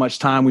amazing how much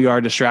time we are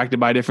distracted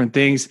by different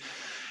things.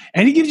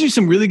 And he gives you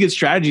some really good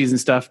strategies and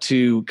stuff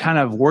to kind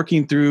of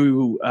working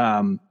through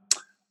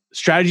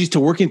strategies to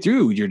working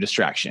through your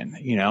distraction,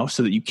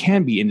 so that you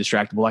can be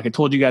indistractable. Like I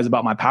told you guys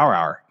about my power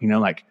hour,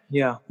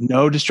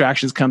 no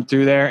distractions come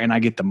through there and I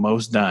get the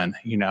most done,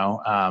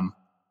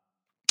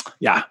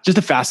 just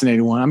a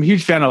fascinating one. I'm a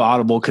huge fan of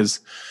Audible because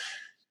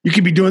you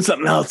could be doing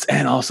something else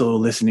and also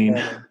listening.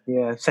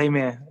 Yeah, same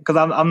here. Because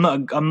I'm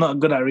not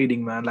good at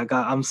reading, man. Like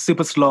I'm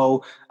super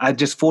slow. I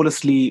just fall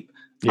asleep.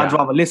 Yeah. I'd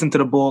rather listen to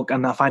the book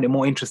and I find it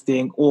more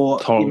interesting,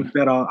 or even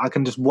better, I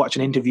can just watch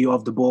an interview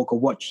of the book, or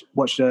watch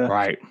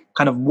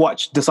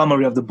the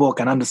summary of the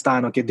book and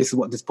understand, okay, this is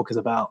what this book is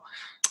about.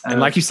 And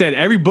like you said,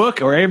 every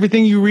book or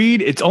everything you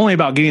read, it's only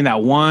about getting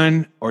that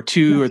one or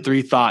two or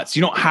three thoughts.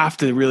 You don't have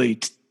to really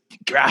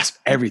grasp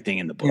everything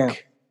in the book. Yeah,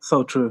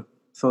 so true.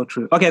 So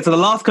true. Okay, so the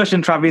last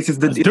question, Travis, is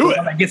the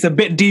one that gets a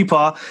bit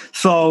deeper.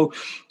 So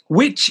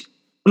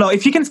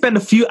if you can spend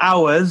a few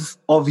hours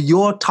of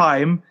your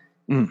time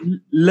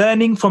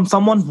learning from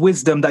someone's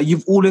wisdom that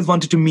you've always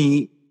wanted to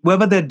meet,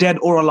 whether they're dead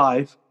or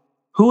alive,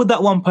 who would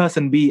that one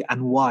person be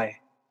and why?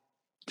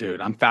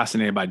 Dude, I'm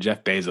fascinated by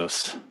Jeff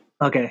Bezos.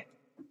 Okay.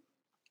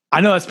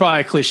 I know that's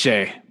probably a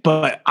cliche,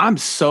 but I'm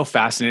so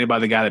fascinated by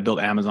the guy that built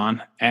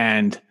Amazon.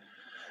 And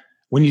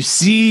when you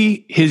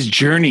see his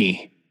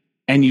journey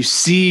and you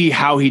see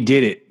how he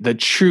did it, the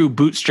true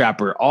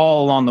bootstrapper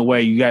all along the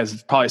way, you guys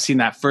have probably seen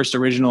that first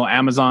original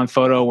Amazon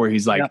photo where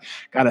he's like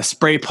got a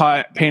spray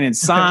painted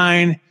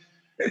sign.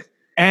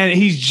 And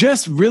he's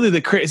just really,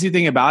 the crazy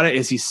thing about it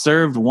is he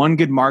served one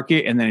good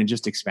market and then it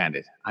just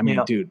expanded. I mean,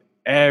 dude,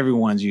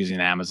 everyone's using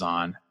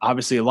Amazon.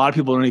 Obviously, a lot of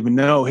people don't even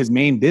know his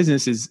main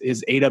business is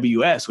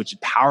AWS, which is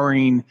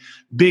powering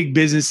big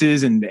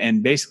businesses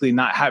and basically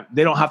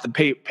they don't have to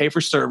pay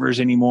for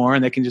servers anymore,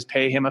 and they can just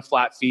pay him a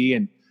flat fee.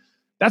 And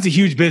that's a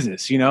huge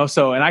business,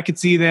 So, and I could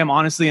see them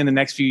honestly in the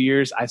next few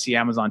years. I see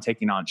Amazon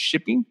taking on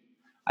shipping.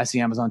 I see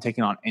Amazon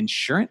taking on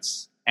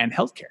insurance and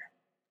healthcare.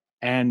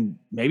 And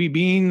maybe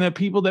being the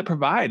people that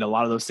provide a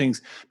lot of those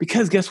things,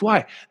 because guess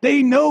why?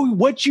 They know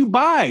what you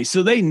buy.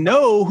 So they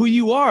know who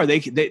you are.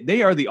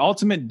 They are the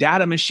ultimate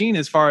data machine.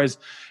 As far as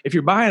if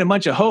you're buying a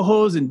bunch of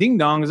ho-hos and ding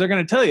dongs, they're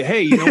going to tell you,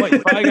 hey, you know what?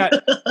 You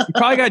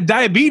probably got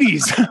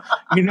diabetes.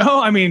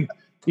 I mean,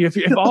 if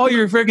all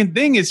your freaking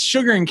thing is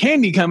sugar and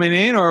candy coming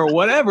in or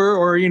whatever,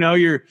 or,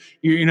 you're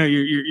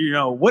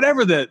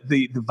whatever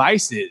the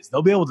device is,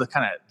 they'll be able to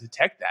kind of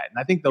detect that. And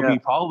I think they'll be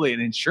probably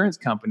an insurance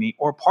company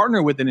or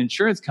partner with an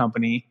insurance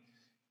company.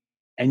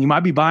 And you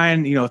might be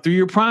buying, through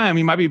your Prime,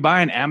 you might be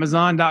buying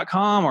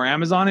Amazon.com or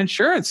Amazon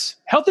insurance,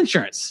 health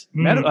insurance,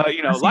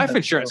 life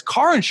insurance,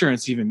 car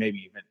insurance, even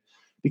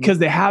because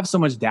they have so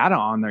much data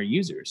on their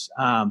users.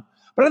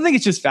 But I think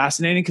it's just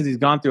fascinating because he's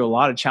gone through a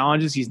lot of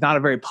challenges. He's not a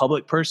very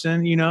public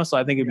person, so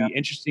I think it'd be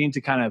interesting to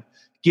kind of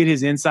get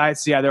his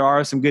insights. Yeah, there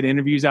are some good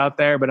interviews out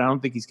there, but I don't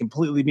think he's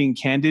completely being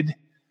candid.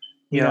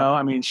 You know,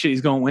 I mean,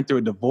 shit, went through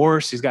a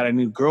divorce. He's got a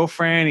new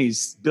girlfriend.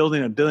 He's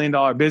building $1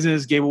 billion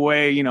business, gave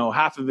away,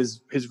 half of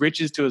his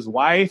riches to his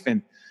wife,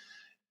 and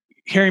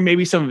hearing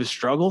maybe some of his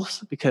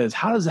struggles, because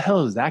how the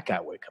hell does that guy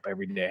wake up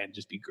every day and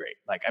just be great?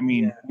 Like, I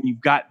mean, when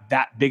you've got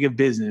that big of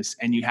business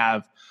and you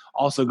have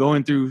also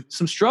going through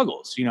some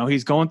struggles,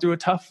 he's going through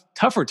a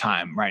tougher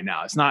time right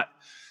now. It's not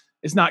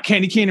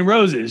candy cane and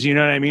roses. You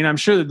know what I mean? I'm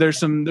sure that there's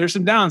some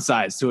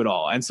downsides to it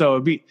all. And so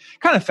it'd be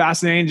kind of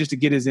fascinating just to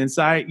get his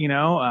insight,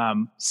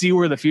 see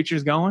where the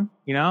future's going,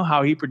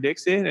 how he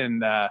predicts it.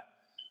 And I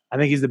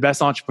think he's the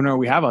best entrepreneur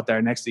we have out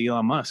there next to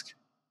Elon Musk.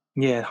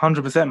 Yeah,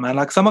 100%, man.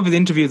 Like, some of his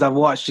interviews I've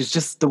watched, it's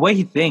just the way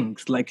he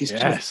thinks. Like, it's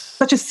just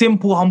such a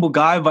simple, humble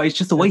guy, but it's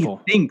just the way he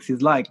thinks.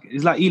 He's like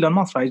Elon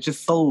Musk, right? It's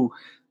just so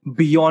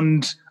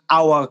beyond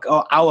our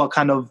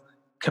kind of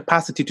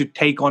capacity to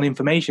take on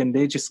information.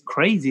 They're just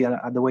crazy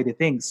at the way they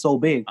think. So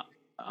big.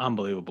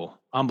 Unbelievable.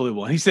 And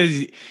he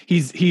says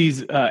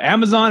he's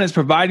Amazon is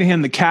providing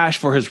him the cash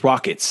for his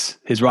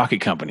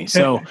rocket company.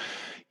 So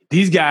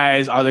these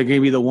guys are going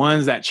to be the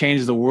ones that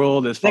change the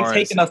world as far as...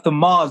 They're taking us to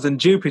Mars and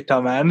Jupiter,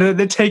 man.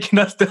 They're taking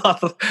us to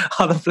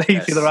other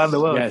places around the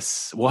world.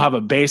 Yes. We'll have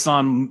a base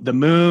on the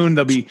moon.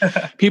 There'll be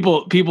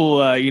people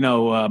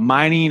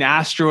mining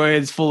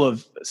asteroids full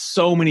of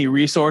so many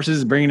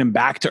resources, bringing them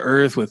back to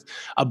Earth with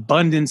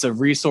abundance of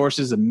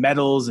resources of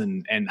metals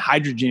and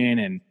hydrogen.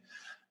 And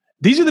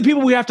these are the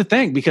people we have to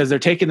thank, because they're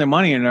taking their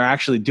money and they're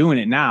actually doing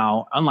it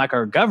now, unlike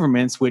our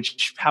governments,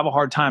 which have a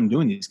hard time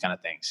doing these kind of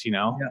things,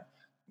 Yeah.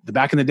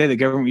 Back in the day, the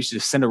government used to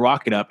just send a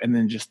rocket up and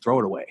then just throw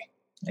it away.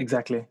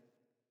 Exactly.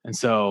 And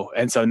so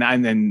now,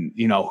 and then,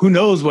 who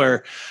knows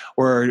where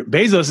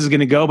Bezos is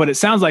going to go, but it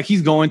sounds like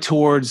he's going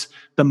towards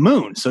the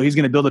moon. So he's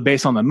going to build a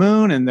base on the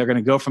moon and they're going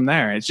to go from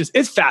there.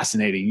 It's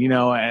fascinating.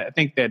 I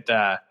think that,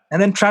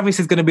 and then Travis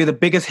is going to be the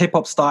biggest hip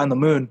hop star on the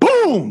moon.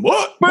 Boom!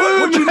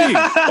 What you need?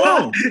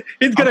 Boom!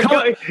 It's going to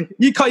go.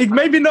 You can't.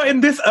 Maybe not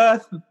in this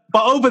Earth,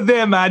 but over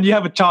there, man, you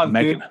have a chance.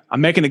 I'm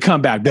making a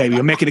comeback, baby.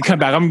 I'm making a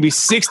comeback. I'm going to be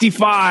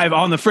 65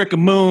 on the frickin'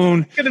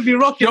 moon. It's going to be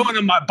rocking. Showing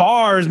them my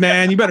bars,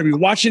 man. You better be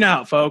watching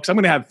out, folks. I'm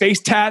going to have face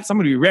tats. I'm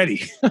going to be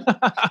ready.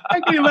 I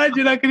can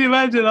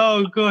imagine.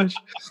 Oh gosh.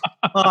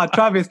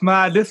 Travis,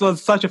 man, this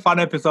was such a fun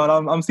episode.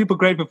 I'm super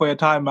grateful for your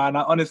time, man.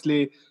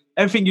 Honestly,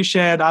 everything you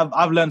shared,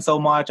 I've learned so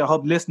much. I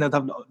hope listeners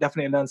have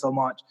definitely learned so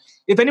much.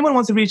 If anyone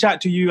wants to reach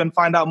out to you and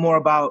find out more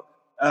about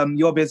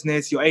your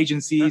business, your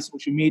agency,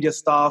 social media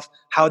stuff,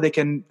 how they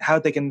can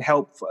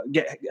help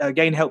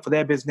gain help for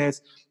their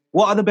business,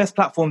 what are the best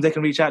platforms they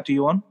can reach out to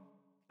you on?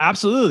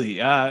 Absolutely.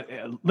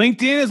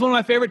 LinkedIn is one of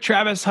my favorite,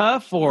 Travis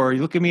Huff, or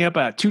you look at me up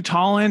at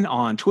Tutalin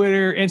on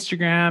Twitter,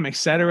 Instagram,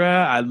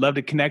 etc. I'd love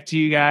to connect to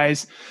you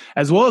guys,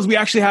 as well as we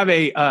actually have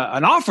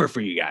an offer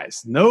for you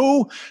guys.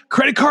 No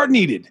credit card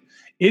needed.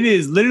 It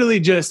is literally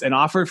just an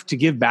offer to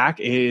give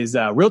back. It is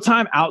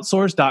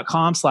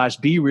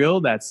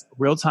realtimeoutsource.com/BeReal. That's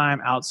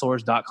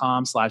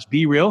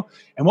realtimeoutsource.com/BeReal.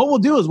 And what we'll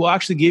do is we'll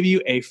actually give you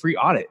a free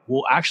audit.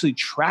 We'll actually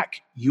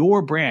track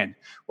your brand.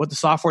 What the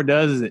software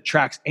does is it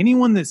tracks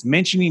anyone that's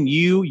mentioning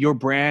you, your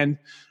brand.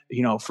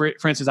 For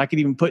instance, I could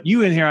even put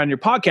you in here on your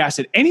podcast,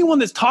 and anyone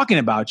that's talking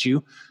about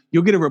you,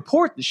 you'll get a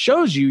report that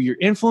shows you your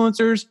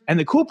influencers. And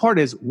the cool part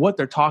is what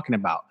they're talking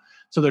about.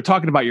 So they're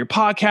talking about your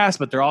podcast,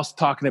 but they're also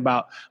talking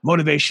about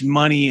motivation,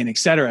 money, and et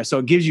cetera. So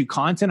it gives you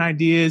content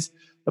ideas.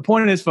 The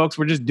point is, folks,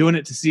 we're just doing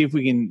it to see if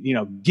we can,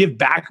 give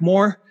back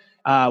more.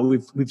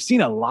 We've seen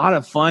a lot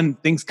of fun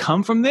things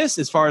come from this,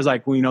 as far as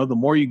the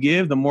more you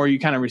give, the more you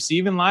kind of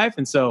receive in life.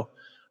 And so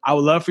I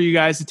would love for you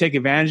guys to take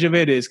advantage of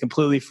it. It is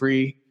completely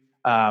free.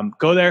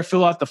 Go there,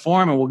 fill out the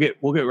form, and we'll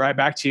get right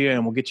back to you,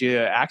 and we'll get you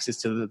access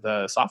to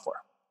the software.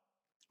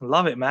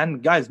 Love it, man.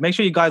 Guys, make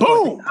sure you guys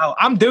go.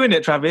 I'm doing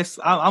it, Travis.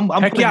 I'm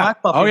putting my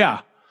stuff in.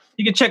 Yeah.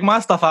 You can check my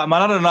stuff out,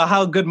 man. I don't know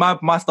how good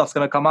my stuff's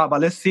going to come out, but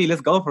let's see.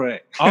 Let's go for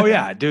it. Oh,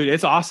 yeah, dude.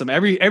 It's awesome.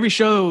 Every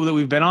show that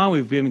we've been on,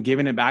 we've been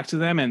giving it back to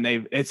them, and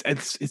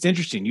it's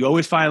interesting. You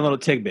always find a little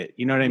tidbit.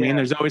 You know what I mean?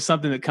 There's always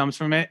something that comes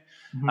from it.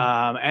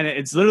 Mm-hmm. And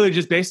it's literally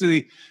just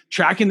basically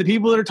tracking the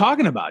people that are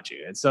talking about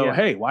you. And so,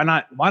 hey, why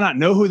not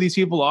know who these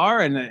people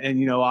are?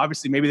 And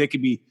obviously maybe they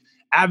could be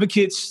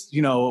advocates,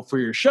 for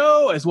your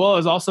show, as well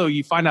as also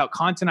you find out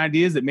content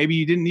ideas that maybe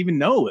you didn't even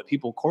know, that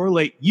people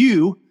correlate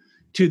you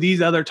to these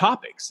other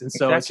topics. And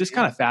so It's just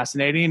kind of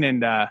fascinating.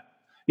 And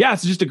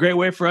it's just a great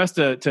way for us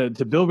to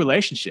build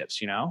relationships,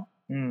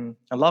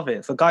 I love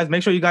it. So guys,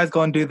 make sure you guys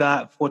go and do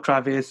that for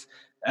Travis.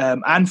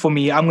 And for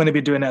me, I'm going to be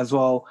doing it as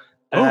well.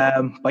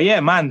 But yeah,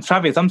 man,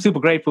 Travis, I'm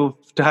super grateful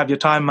to have your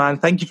time, man.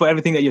 Thank you for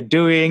everything that you're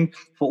doing,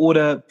 for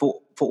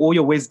all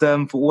your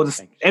wisdom, for all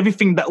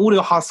everything, all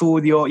your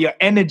hustle, your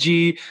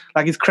energy.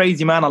 Like, it's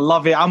crazy, man. I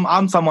love it.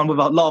 I'm someone with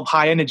a lot of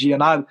high energy,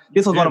 and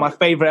this was one of my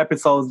favorite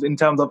episodes in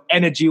terms of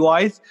energy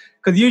wise,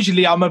 because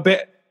usually I'm a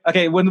bit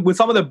with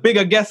some of the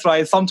bigger guests,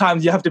 right?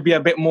 Sometimes you have to be a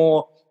bit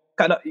more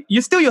kind of,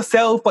 you're still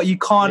yourself, but you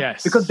can't,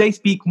 because they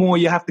speak more,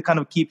 you have to kind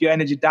of keep your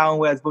energy down.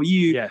 Whereas for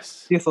you,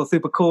 this was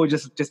super cool.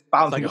 Just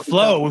bouncing like a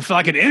flow. We feel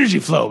like an energy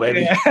flow,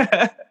 baby.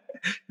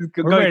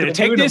 We're ready to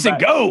take this and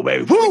go,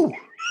 baby. Woo!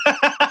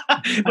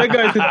 We're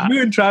going to the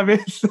moon,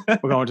 Travis.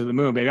 We're going to the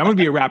moon, baby. I'm going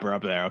to be a rapper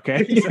up there,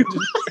 okay?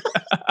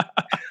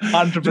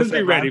 100%. Just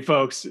be ready,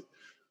 folks.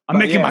 I'm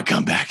making my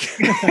comeback.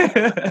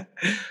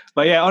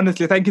 But yeah,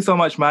 honestly, thank you so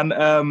much, man.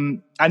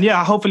 And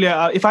yeah, hopefully,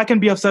 if I can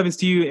be of service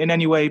to you in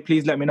any way,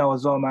 please let me know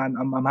as well, man.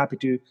 I'm happy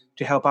to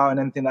help out in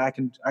anything that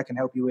I can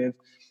help you with.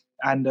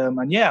 And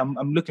yeah,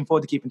 I'm looking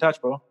forward to keep in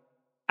touch, bro.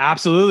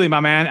 Absolutely,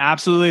 my man.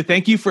 Absolutely.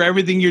 Thank you for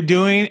everything you're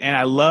doing. And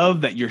I love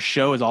that your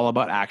show is all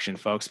about action,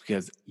 folks,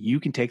 because you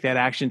can take that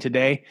action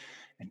today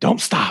and don't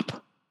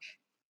stop.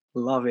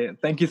 Love it.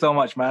 Thank you so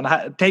much,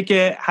 man. Take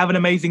care. Have an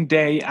amazing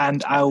day.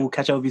 And I will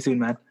catch up with you soon,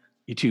 man.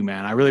 You too,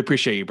 man. I really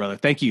appreciate you, brother.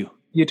 Thank you.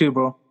 You too,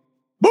 bro.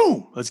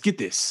 Boom. Let's get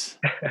this.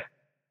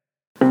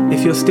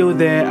 If you're still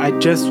there, I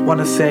just want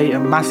to say a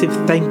massive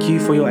thank you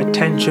for your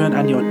attention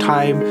and your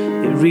time.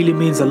 It really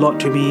means a lot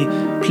to me.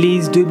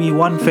 Please do me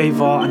one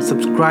favor and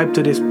subscribe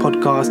to this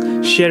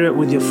podcast, share it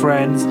with your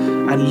friends,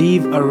 and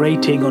leave a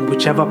rating on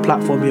whichever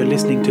platform you're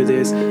listening to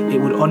this. It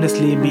would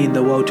honestly mean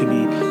the world to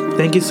me.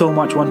 Thank you so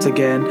much once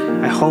again.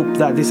 I hope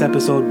that this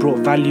episode brought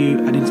value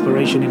and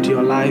inspiration into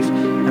your life,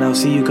 and I'll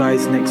see you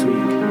guys next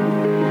week.